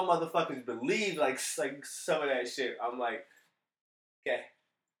believe y'all motherfuckers believe like some of that shit. I'm like,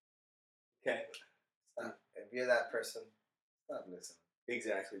 okay. Stop. If you're that person, stop listening.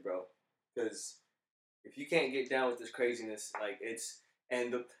 Exactly, bro. Because if you can't get down with this craziness, like it's.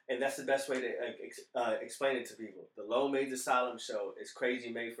 And that's the best way to explain it to people. The Low Major Asylum show is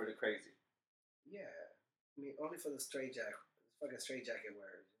crazy made for the crazy. Yeah, I mean only for the straight jacket, fucking straight jacket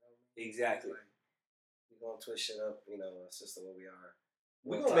wearers. Exactly. Like, we're gonna twist shit up, it's just the way we are.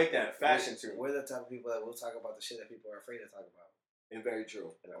 We're gonna make that a fashion too. We're the type of people that will talk about the shit that people are afraid to talk about. And very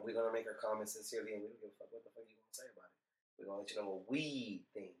true. And we're gonna make our comments sincerely, and we don't give a fuck what the fuck you gonna say about it. We're gonna let you know what we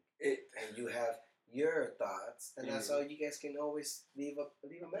think, and you have your thoughts, and that's how you guys can always leave a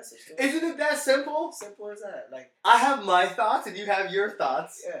message. Isn't it that simple? Simple as that. Like I have my thoughts, and you have your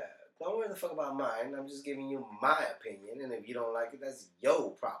thoughts. Yeah. Don't worry the fuck about mine. I'm just giving you my opinion, and if you don't like it, that's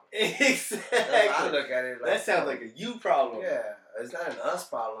your problem. Exactly. That's how I look at it. Like, that sounds like a you problem. Yeah, it's not an us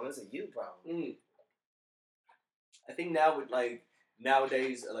problem. It's a you problem. I think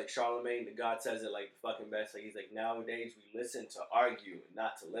nowadays, like Charlemagne, the God says it like fucking best. Like he's like, nowadays we listen to argue and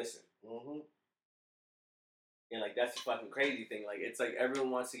not to listen. And like that's the fucking crazy thing. Like it's like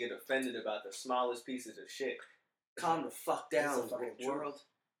everyone wants to get offended about the smallest pieces of shit. Calm the fuck down, world.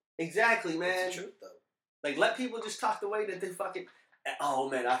 Exactly, man. It's the truth, though. Like let people just talk the way that they fucking. Oh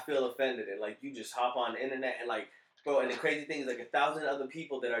man, I feel offended, and like you just hop on the internet and like, bro. And the crazy thing is like 1,000 other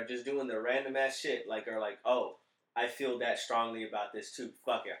people that are just doing their random ass shit. Like are like, oh, I feel that strongly about this too.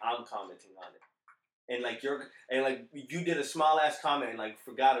 Fuck it, I'm commenting on it. And like you did a small ass comment and like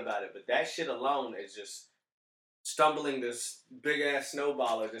forgot about it, but that shit alone is just stumbling this big ass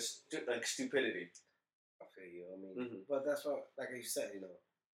snowball of just like stupidity. I feel you. I mean, but that's what, like you said,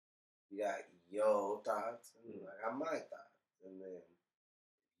 you got your thoughts, and I got my thoughts, and then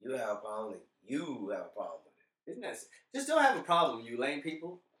you have a problem, and you have a problem with it. Isn't that just don't have a problem, you lame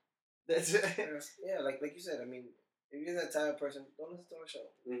people? That's it. Yeah, like you said. I mean, if you're that type of person, don't listen to our show.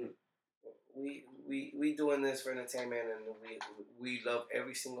 We doing this for entertainment, and we love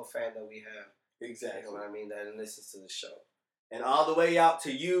every single fan that we have. Exactly. You know what I mean? That listens to the show. And all the way out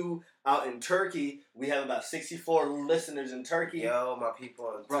to you out in Turkey, we have about 64 listeners in Turkey. Yo, my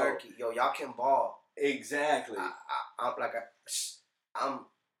people in Turkey. Yo, y'all can ball. Exactly.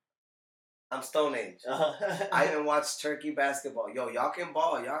 I'm Stone Age. I even watch Turkey basketball. Yo, y'all can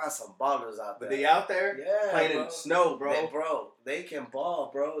ball. Y'all got some ballers out there. But they out there? Yeah, playing bro. in the snow, bro. They can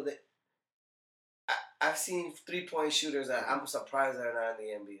ball, bro. I've seen 3-point shooters that I'm surprised they're not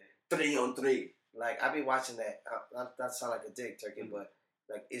in the NBA. 3-on-3. Like, I be watching that. Not sound like a dick, Turkey, but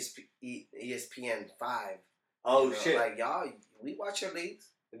like ESPN 5. Oh, You know, shit. Like y'all, we watch your leagues.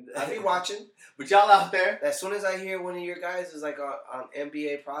 I be watching. But y'all out there. As soon as I hear one of your guys is like on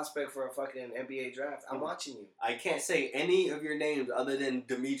NBA prospect for a fucking NBA draft, I'm watching you. I can't say any of your names other than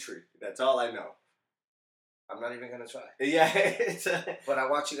Dimitri. That's all I know. I'm not even gonna try. Yeah. But I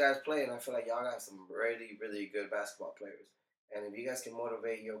watch you guys play, and I feel like y'all got some really, really good basketball players. And if you guys can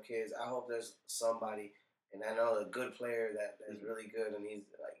motivate your kids, I hope there's somebody. And I know a good player that is really good, and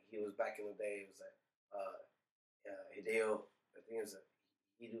he was back in the day. It was like Hideo. I think it was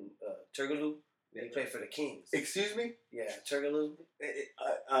Turkoglu. He played for the Kings. Excuse me? Yeah, Turkoglu.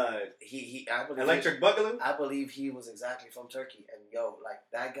 He I believe Electric Boogaloo? I believe he was exactly from Turkey, and yo, like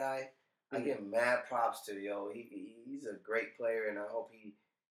that guy, I give mad props to yo. He's a great player, and I hope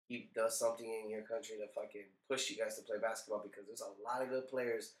he does something in your country to fucking push you guys to play basketball, because there's a lot of good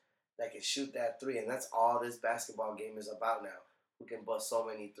players that can shoot that three, and that's all this basketball game is about now. Who can bust so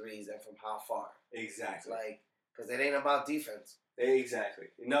many threes and from how far? Exactly. Like, because it ain't about defense. Exactly.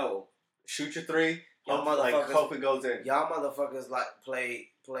 No. Shoot your three. Y'all Hope it goes in. Y'all motherfuckers like play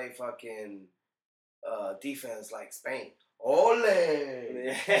fucking defense like Spain. Ole!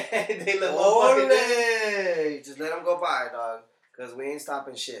 They look Ole! Just let them go by, dog. Because we ain't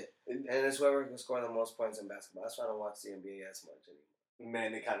stopping shit. And it's whoever can score the most points in basketball. That's why I don't watch the NBA as much anymore.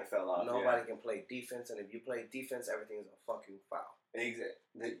 Man, they kind of fell off. Nobody can play defense, and if you play defense, everything is a fucking foul.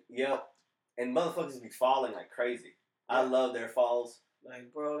 Exactly. Yep. And motherfuckers be falling like crazy. I love their falls.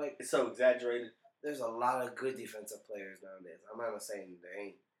 Like, bro, like, It's so exaggerated. there's a lot of good defensive players nowadays. I'm not saying there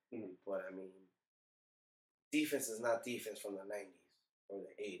ain't, but I mean, defense is not defense from the 90s or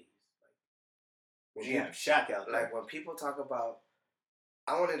the 80s. Like, You have Shaq out there. like when people talk about,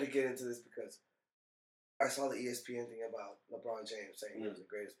 I wanted to get into this because I saw the ESPN thing about LeBron James saying he was the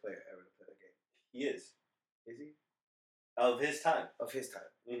greatest player ever to play the game. He is. Is he? Of his time. Of his time.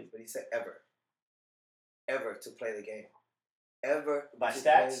 But he said ever. Ever to play the game. Ever By to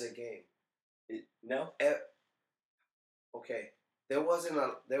stats? play the game. No? Okay. There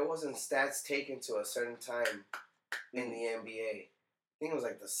wasn't stats taken to a certain time in the NBA. I think it was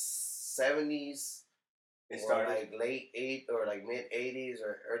like the 70s. It Or started. like mid 80s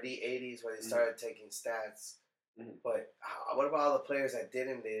or early 80s where they started taking stats. But what about all the players that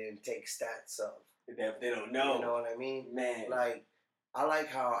didn't? They didn't take stats of. They don't know. You know what I mean? Man. Like, I like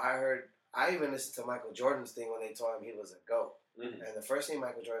how I even listened to Michael Jordan's thing when they told him he was a GOAT. And the first thing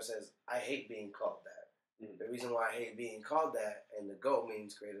Michael Jordan says, I hate being called that. The reason why I hate being called that, and the GOAT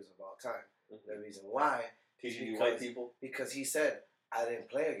means greatest of all time. The reason why, Teaching you white people? because he said, I didn't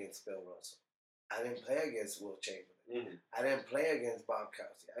play against Bill Russell. I didn't play against Will Chamberlain. I didn't play against Bob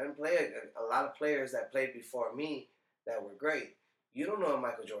Cousy. I didn't play a lot of players that played before me that were great. You don't know if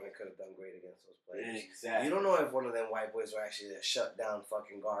Michael Jordan could have done great against those players. Exactly. You don't know if one of them white boys were actually a shut down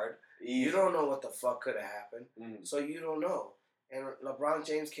fucking guard. Easy. You don't know what the fuck could have happened. So you don't know. And LeBron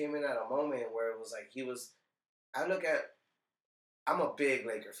James came in at a moment where it was like I'm a big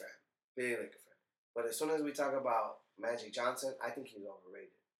Laker fan. Big Laker fan. But as soon as we talk about Magic Johnson, I think he's overrated.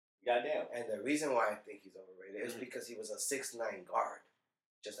 Goddamn. And the reason why I think he's overrated is because he was a 6'9" guard,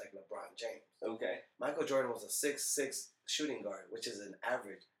 just like LeBron James. Okay. Michael Jordan was a 6'6" shooting guard, which is an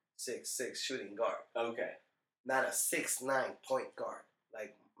average 6'6" shooting guard. Okay. Not a 6'9" point guard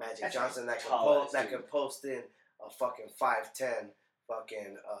like Magic That's Johnson that can post in a fucking 5'10"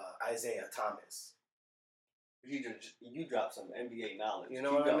 fucking Isaiah Thomas. You dropped some NBA knowledge. You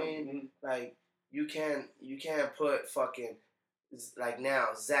know what I mean? Like you can't put fucking like now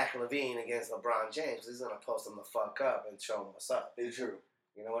Zach LaVine against LeBron James. He's gonna post him the fuck up and show him what's up. It's true.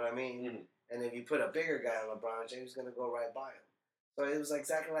 You know what I mean? And if you put a bigger guy on LeBron James, he's gonna go right by him. So it was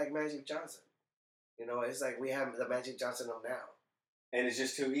exactly like Magic Johnson. You know, it's like we have the Magic Johnson of now. And it's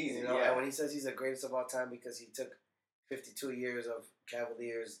just too easy. You know, and when he says he's the greatest of all time because he took 52 years of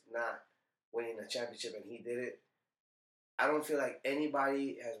Cavaliers not winning a championship and he did it, I don't feel like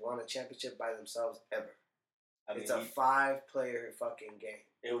anybody has won a championship by themselves ever. I mean, it's a 5-player fucking game.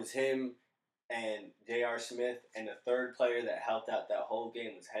 It was him and J.R. Smith, and the third player that helped out that whole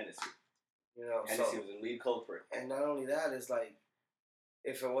game was Hennessy. You know, Hennessy was a lead culprit. And not only that, it's like,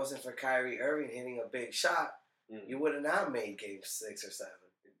 if it wasn't for Kyrie Irving hitting a big shot, you would have not made game 6 or 7.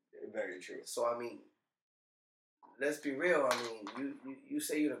 Very true. So, I mean, let's be real. I mean, you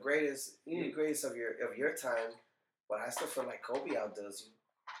say you're the greatest, you're the greatest of your time, but I still feel like Kobe outdoes you.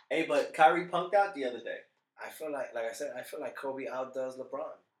 Hey, but Kyrie punked out the other day. I feel like I said, I feel like Kobe outdoes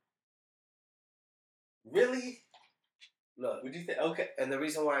LeBron. Really? Look. Would you think? Okay. And the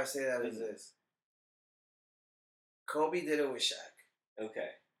reason why I say that is this. Kobe did it with Shaq. Okay.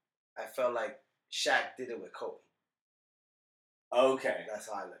 I felt like Shaq did it with Kobe. Okay. That's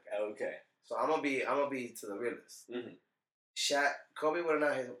how I look at it. Okay. So I'm gonna be to the realist. Mhm. Shaq, Kobe would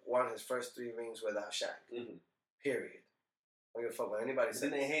not have won his first 3 rings without Shaq. Mhm. Period. I don't give a fuck what anybody says.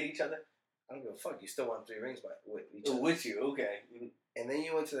 Didn't they hate each other? I don't give a fuck. You still won 3 rings with each other. With you, okay. Mhm. And then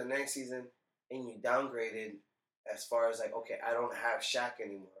you went to the next season and you downgraded as far as like, okay, I don't have Shaq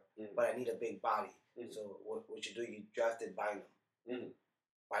anymore, but I need a big body. Mhm. So what you do? You drafted Bynum. Mhm.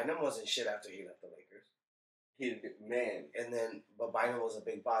 Bynum wasn't shit after he left the Lakers. Man. And then, but Bynum was a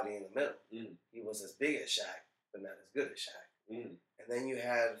big body in the middle. Mhm. He was as big as Shaq, but not as good as Shaq. Mhm. And then you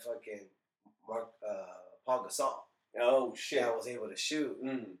had fucking Paul Gasol. Oh shit. That was able to shoot,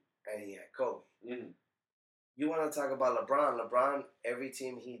 Mhm. and he had Kobe. Mhm. You want to talk about LeBron? LeBron, every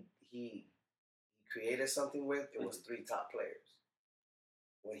team he created something with, it was 3 top players.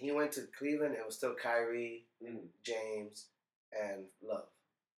 When he went to Cleveland, it was still Kyrie, Mhm. James, and Love.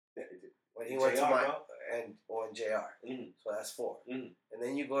 When he JR, went to bro. and JR, Mhm. so that's 4. Mhm. And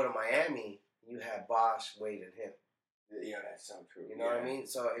then you go to Miami, you have Bosh, Wade, and him. Yeah, that's so true. You know what I mean?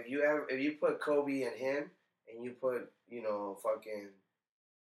 So if you put Kobe and him, and you put fucking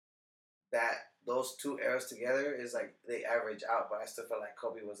those 2 eras together, is like they average out. But I still feel like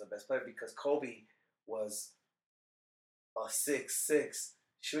Kobe was the best player because Kobe was a 6'6"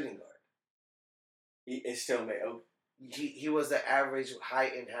 shooting guard. It still made. Oh, He was the average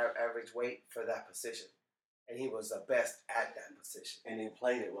height and average weight for that position, and he was the best at that position. and he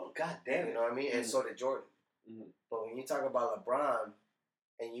played it well. God damn it. You know what I mean? And so did Jordan. Mhm. But when you talk about LeBron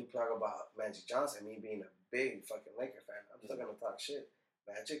and you talk about Magic Johnson, me being a big fucking Laker fan, I'm still gonna talk shit.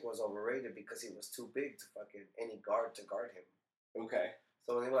 Magic was overrated because he was too big to fucking any guard to guard him. Okay.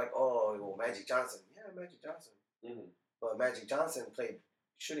 So when they were like, oh, well, Magic Johnson. Yeah, Magic Johnson. Mhm. But Magic Johnson played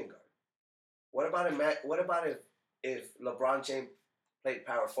shooting guard. What about if LeBron James played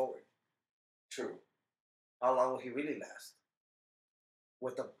power forward? True. How long will he really last?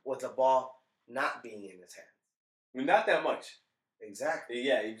 With the ball not being in his hands. I mean, not that much. Exactly.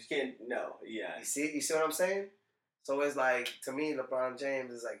 Yeah, you just can't. No. Yeah. You see what I'm saying? So it's like, to me, LeBron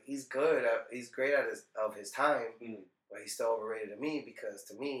James is like, he's good. He's great at his time, Mhm. but he's still overrated to me because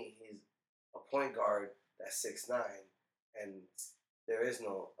to me, he's a point guard that's 6'9", and there is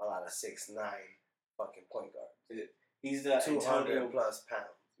no a lot of 6'9" fucking point guards. He's the 200 Antonio. plus pounds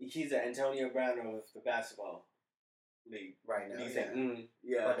He's the Antonio Brown of the basketball league. right now. You Yeah. think?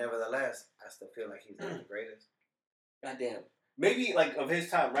 Yeah. But nevertheless, I still feel like he's not the greatest. Goddamn. Maybe like of his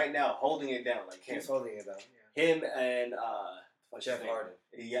time right now, holding it down like him. He's holding it down. Him and what's Jeff his name? Harden,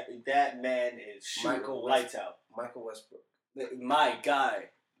 Yeah, that man is shooting Michael lights out. Michael Westbrook, My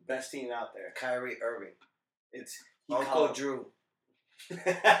guy, best team out there. Kyrie Irving, It's Uncle Drew.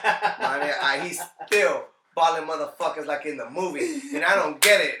 He's still balling motherfuckers like in the movie, and I don't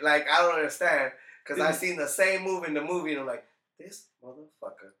get it. Like I don't understand because I seen the same move in the movie, and I'm like, this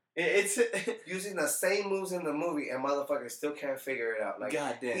motherfucker It's using the same moves in the movie, and motherfuckers still can't figure it out. Like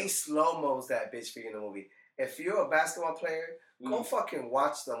goddamn. he slow mo's that bitch for you in the movie. If you're a basketball player, go fucking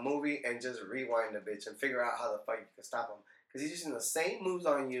watch the movie and just rewind the bitch and figure out how the fuck you can stop him. Because he's using the same moves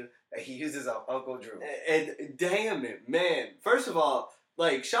on you that he uses on Uncle Drew. And damn it, man. First of all,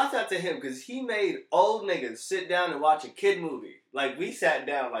 like, shout out to him because he made old niggas sit down and watch a kid movie. Like, we sat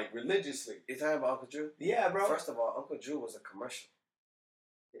down, like, religiously. You talking about Uncle Drew? Yeah, bro. First of all, Uncle Drew was a commercial.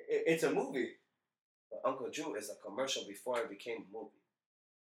 It's a movie. But Uncle Drew is a commercial before it became a movie.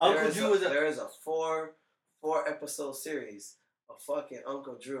 Uncle Drew was There is a four episode series of fucking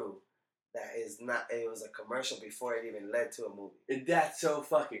Uncle Drew that is not. It was a commercial before it even led to a movie. That's so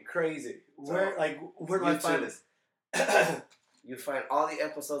fucking crazy. So, where do I find YouTube. this? You find all the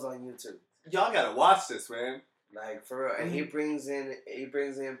episodes on YouTube. Y'all gotta watch this, man. Like for real, and he brings in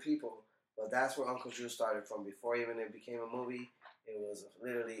people, but that's where Uncle Drew started from. Before even it became a movie, it was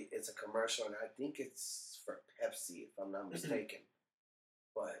literally it's a commercial, and I think it's for Pepsi if I'm not mistaken.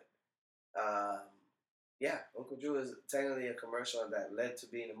 But yeah, Uncle Drew is technically a commercial that led to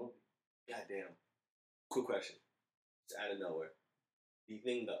being a movie. Goddamn. Quick question. It's out of nowhere. Do you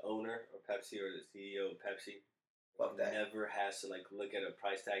think the owner of Pepsi or the CEO of Pepsi Fuck that. never has to like look at a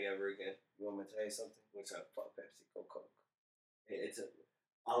price tag ever again? You want me to tell you something? What's up? Fuck Pepsi, Coca-Cola.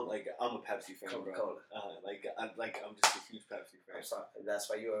 I'm a Pepsi fan, Coca-Cola. bro. I'm just a huge Pepsi fan. I'm sorry. That's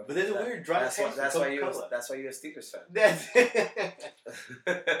why you're. But there's a weird dry taste for That's why you're. Coca-Cola. That's why you're a Steelers fan. That's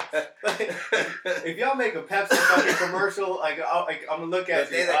if y'all make a Pepsi fucking commercial, I'm gonna look at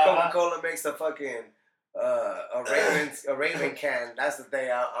the day that Coca-Cola makes a fucking a Raven can. That's the day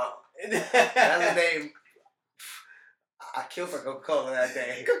that's the day. I kill for Coca-Cola that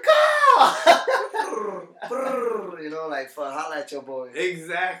day. You know, like for holla at your boy.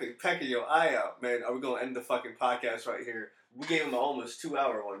 Exactly. Pecking your eye out, man. Are we gonna end the fucking podcast right here? We gave him an almost 2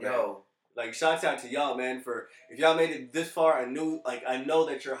 hour one, man. Yo, Like, shouts out to y'all, man, for if y'all made it this far. I know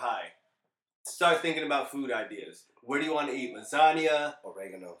that you're high. Start thinking about food ideas. Where do you want to eat? Lasagna?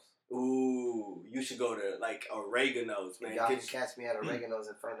 Oregano's. Ooh, you should go to, like, Oregano's, man. If y'all can catch me at Oregano's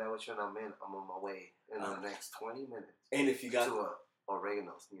and find out which one I'm in, I'm on my way in the next 20 minutes. And if you got to a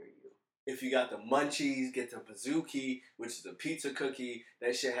Oregano's near you. If you got the munchies, get the Pizookie, which is a pizza cookie.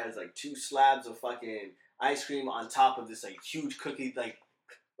 That shit has, like, 2 slabs of fucking ice cream on top of this, like, huge cookie,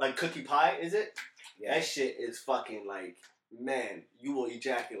 like cookie pie, is it? Yeah. That shit is fucking, like, man, you will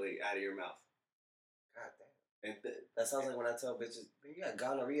ejaculate out of your mouth. God damn. That sounds like when I tell bitches, man, you got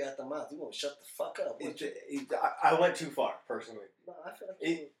gonorrhea at the mouth. You won't shut the fuck up. I went too far, personally. No, I feel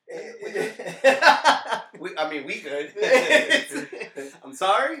like we could. I'm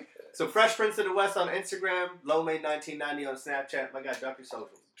sorry. So, Fresh Prince of the West on Instagram, Lomade1990 on Snapchat. My God, drop your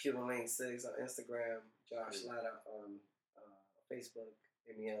socials. Cuban Lane 6 on Instagram, Josh Latta on Facebook.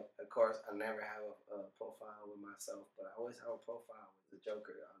 Hit me up. Of course, I never have a profile with myself, but I always have a profile with the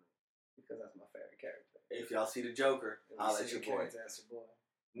Joker on it because that's my favorite character. If y'all see the Joker, I'll let your boy. That's your boy.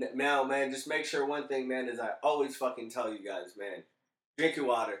 Now, man, just make sure one thing, man, is I always fucking tell you guys, man, drink your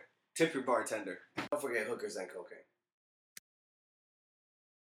water, tip your bartender. Don't forget hookers and cocaine.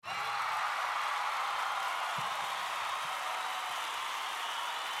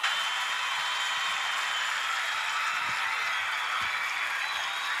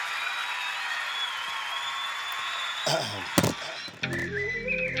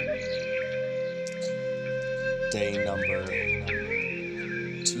 Day number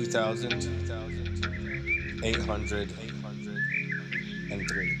 2,803.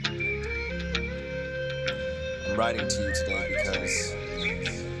 I'm writing to you today because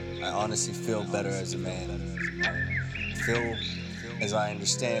I honestly feel better as a man. I feel as I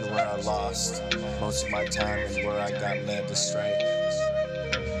understand where I lost most of my time and where I got led astray.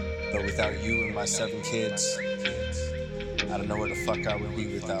 But without you and my 7 kids, I don't know where the fuck I would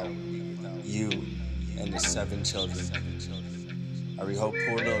be without you and the 7 children. I really hope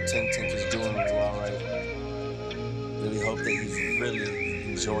poor little Tink Tink is doing alright. Really hope that he's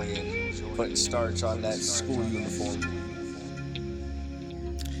really enjoying putting starch on that school uniform.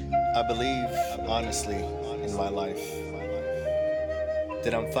 I believe, honestly, in my life,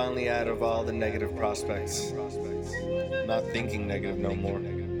 that I'm finally out of all the negative prospects. Not thinking negative no more.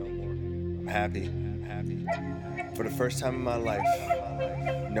 I'm happy. For the first time in my life,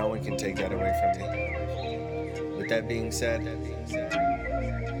 no one can take that away from me. With that being said,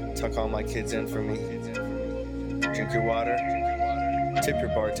 tuck all my kids in for me. Drink your water, tip your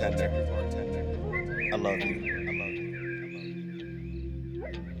bartender. I love you.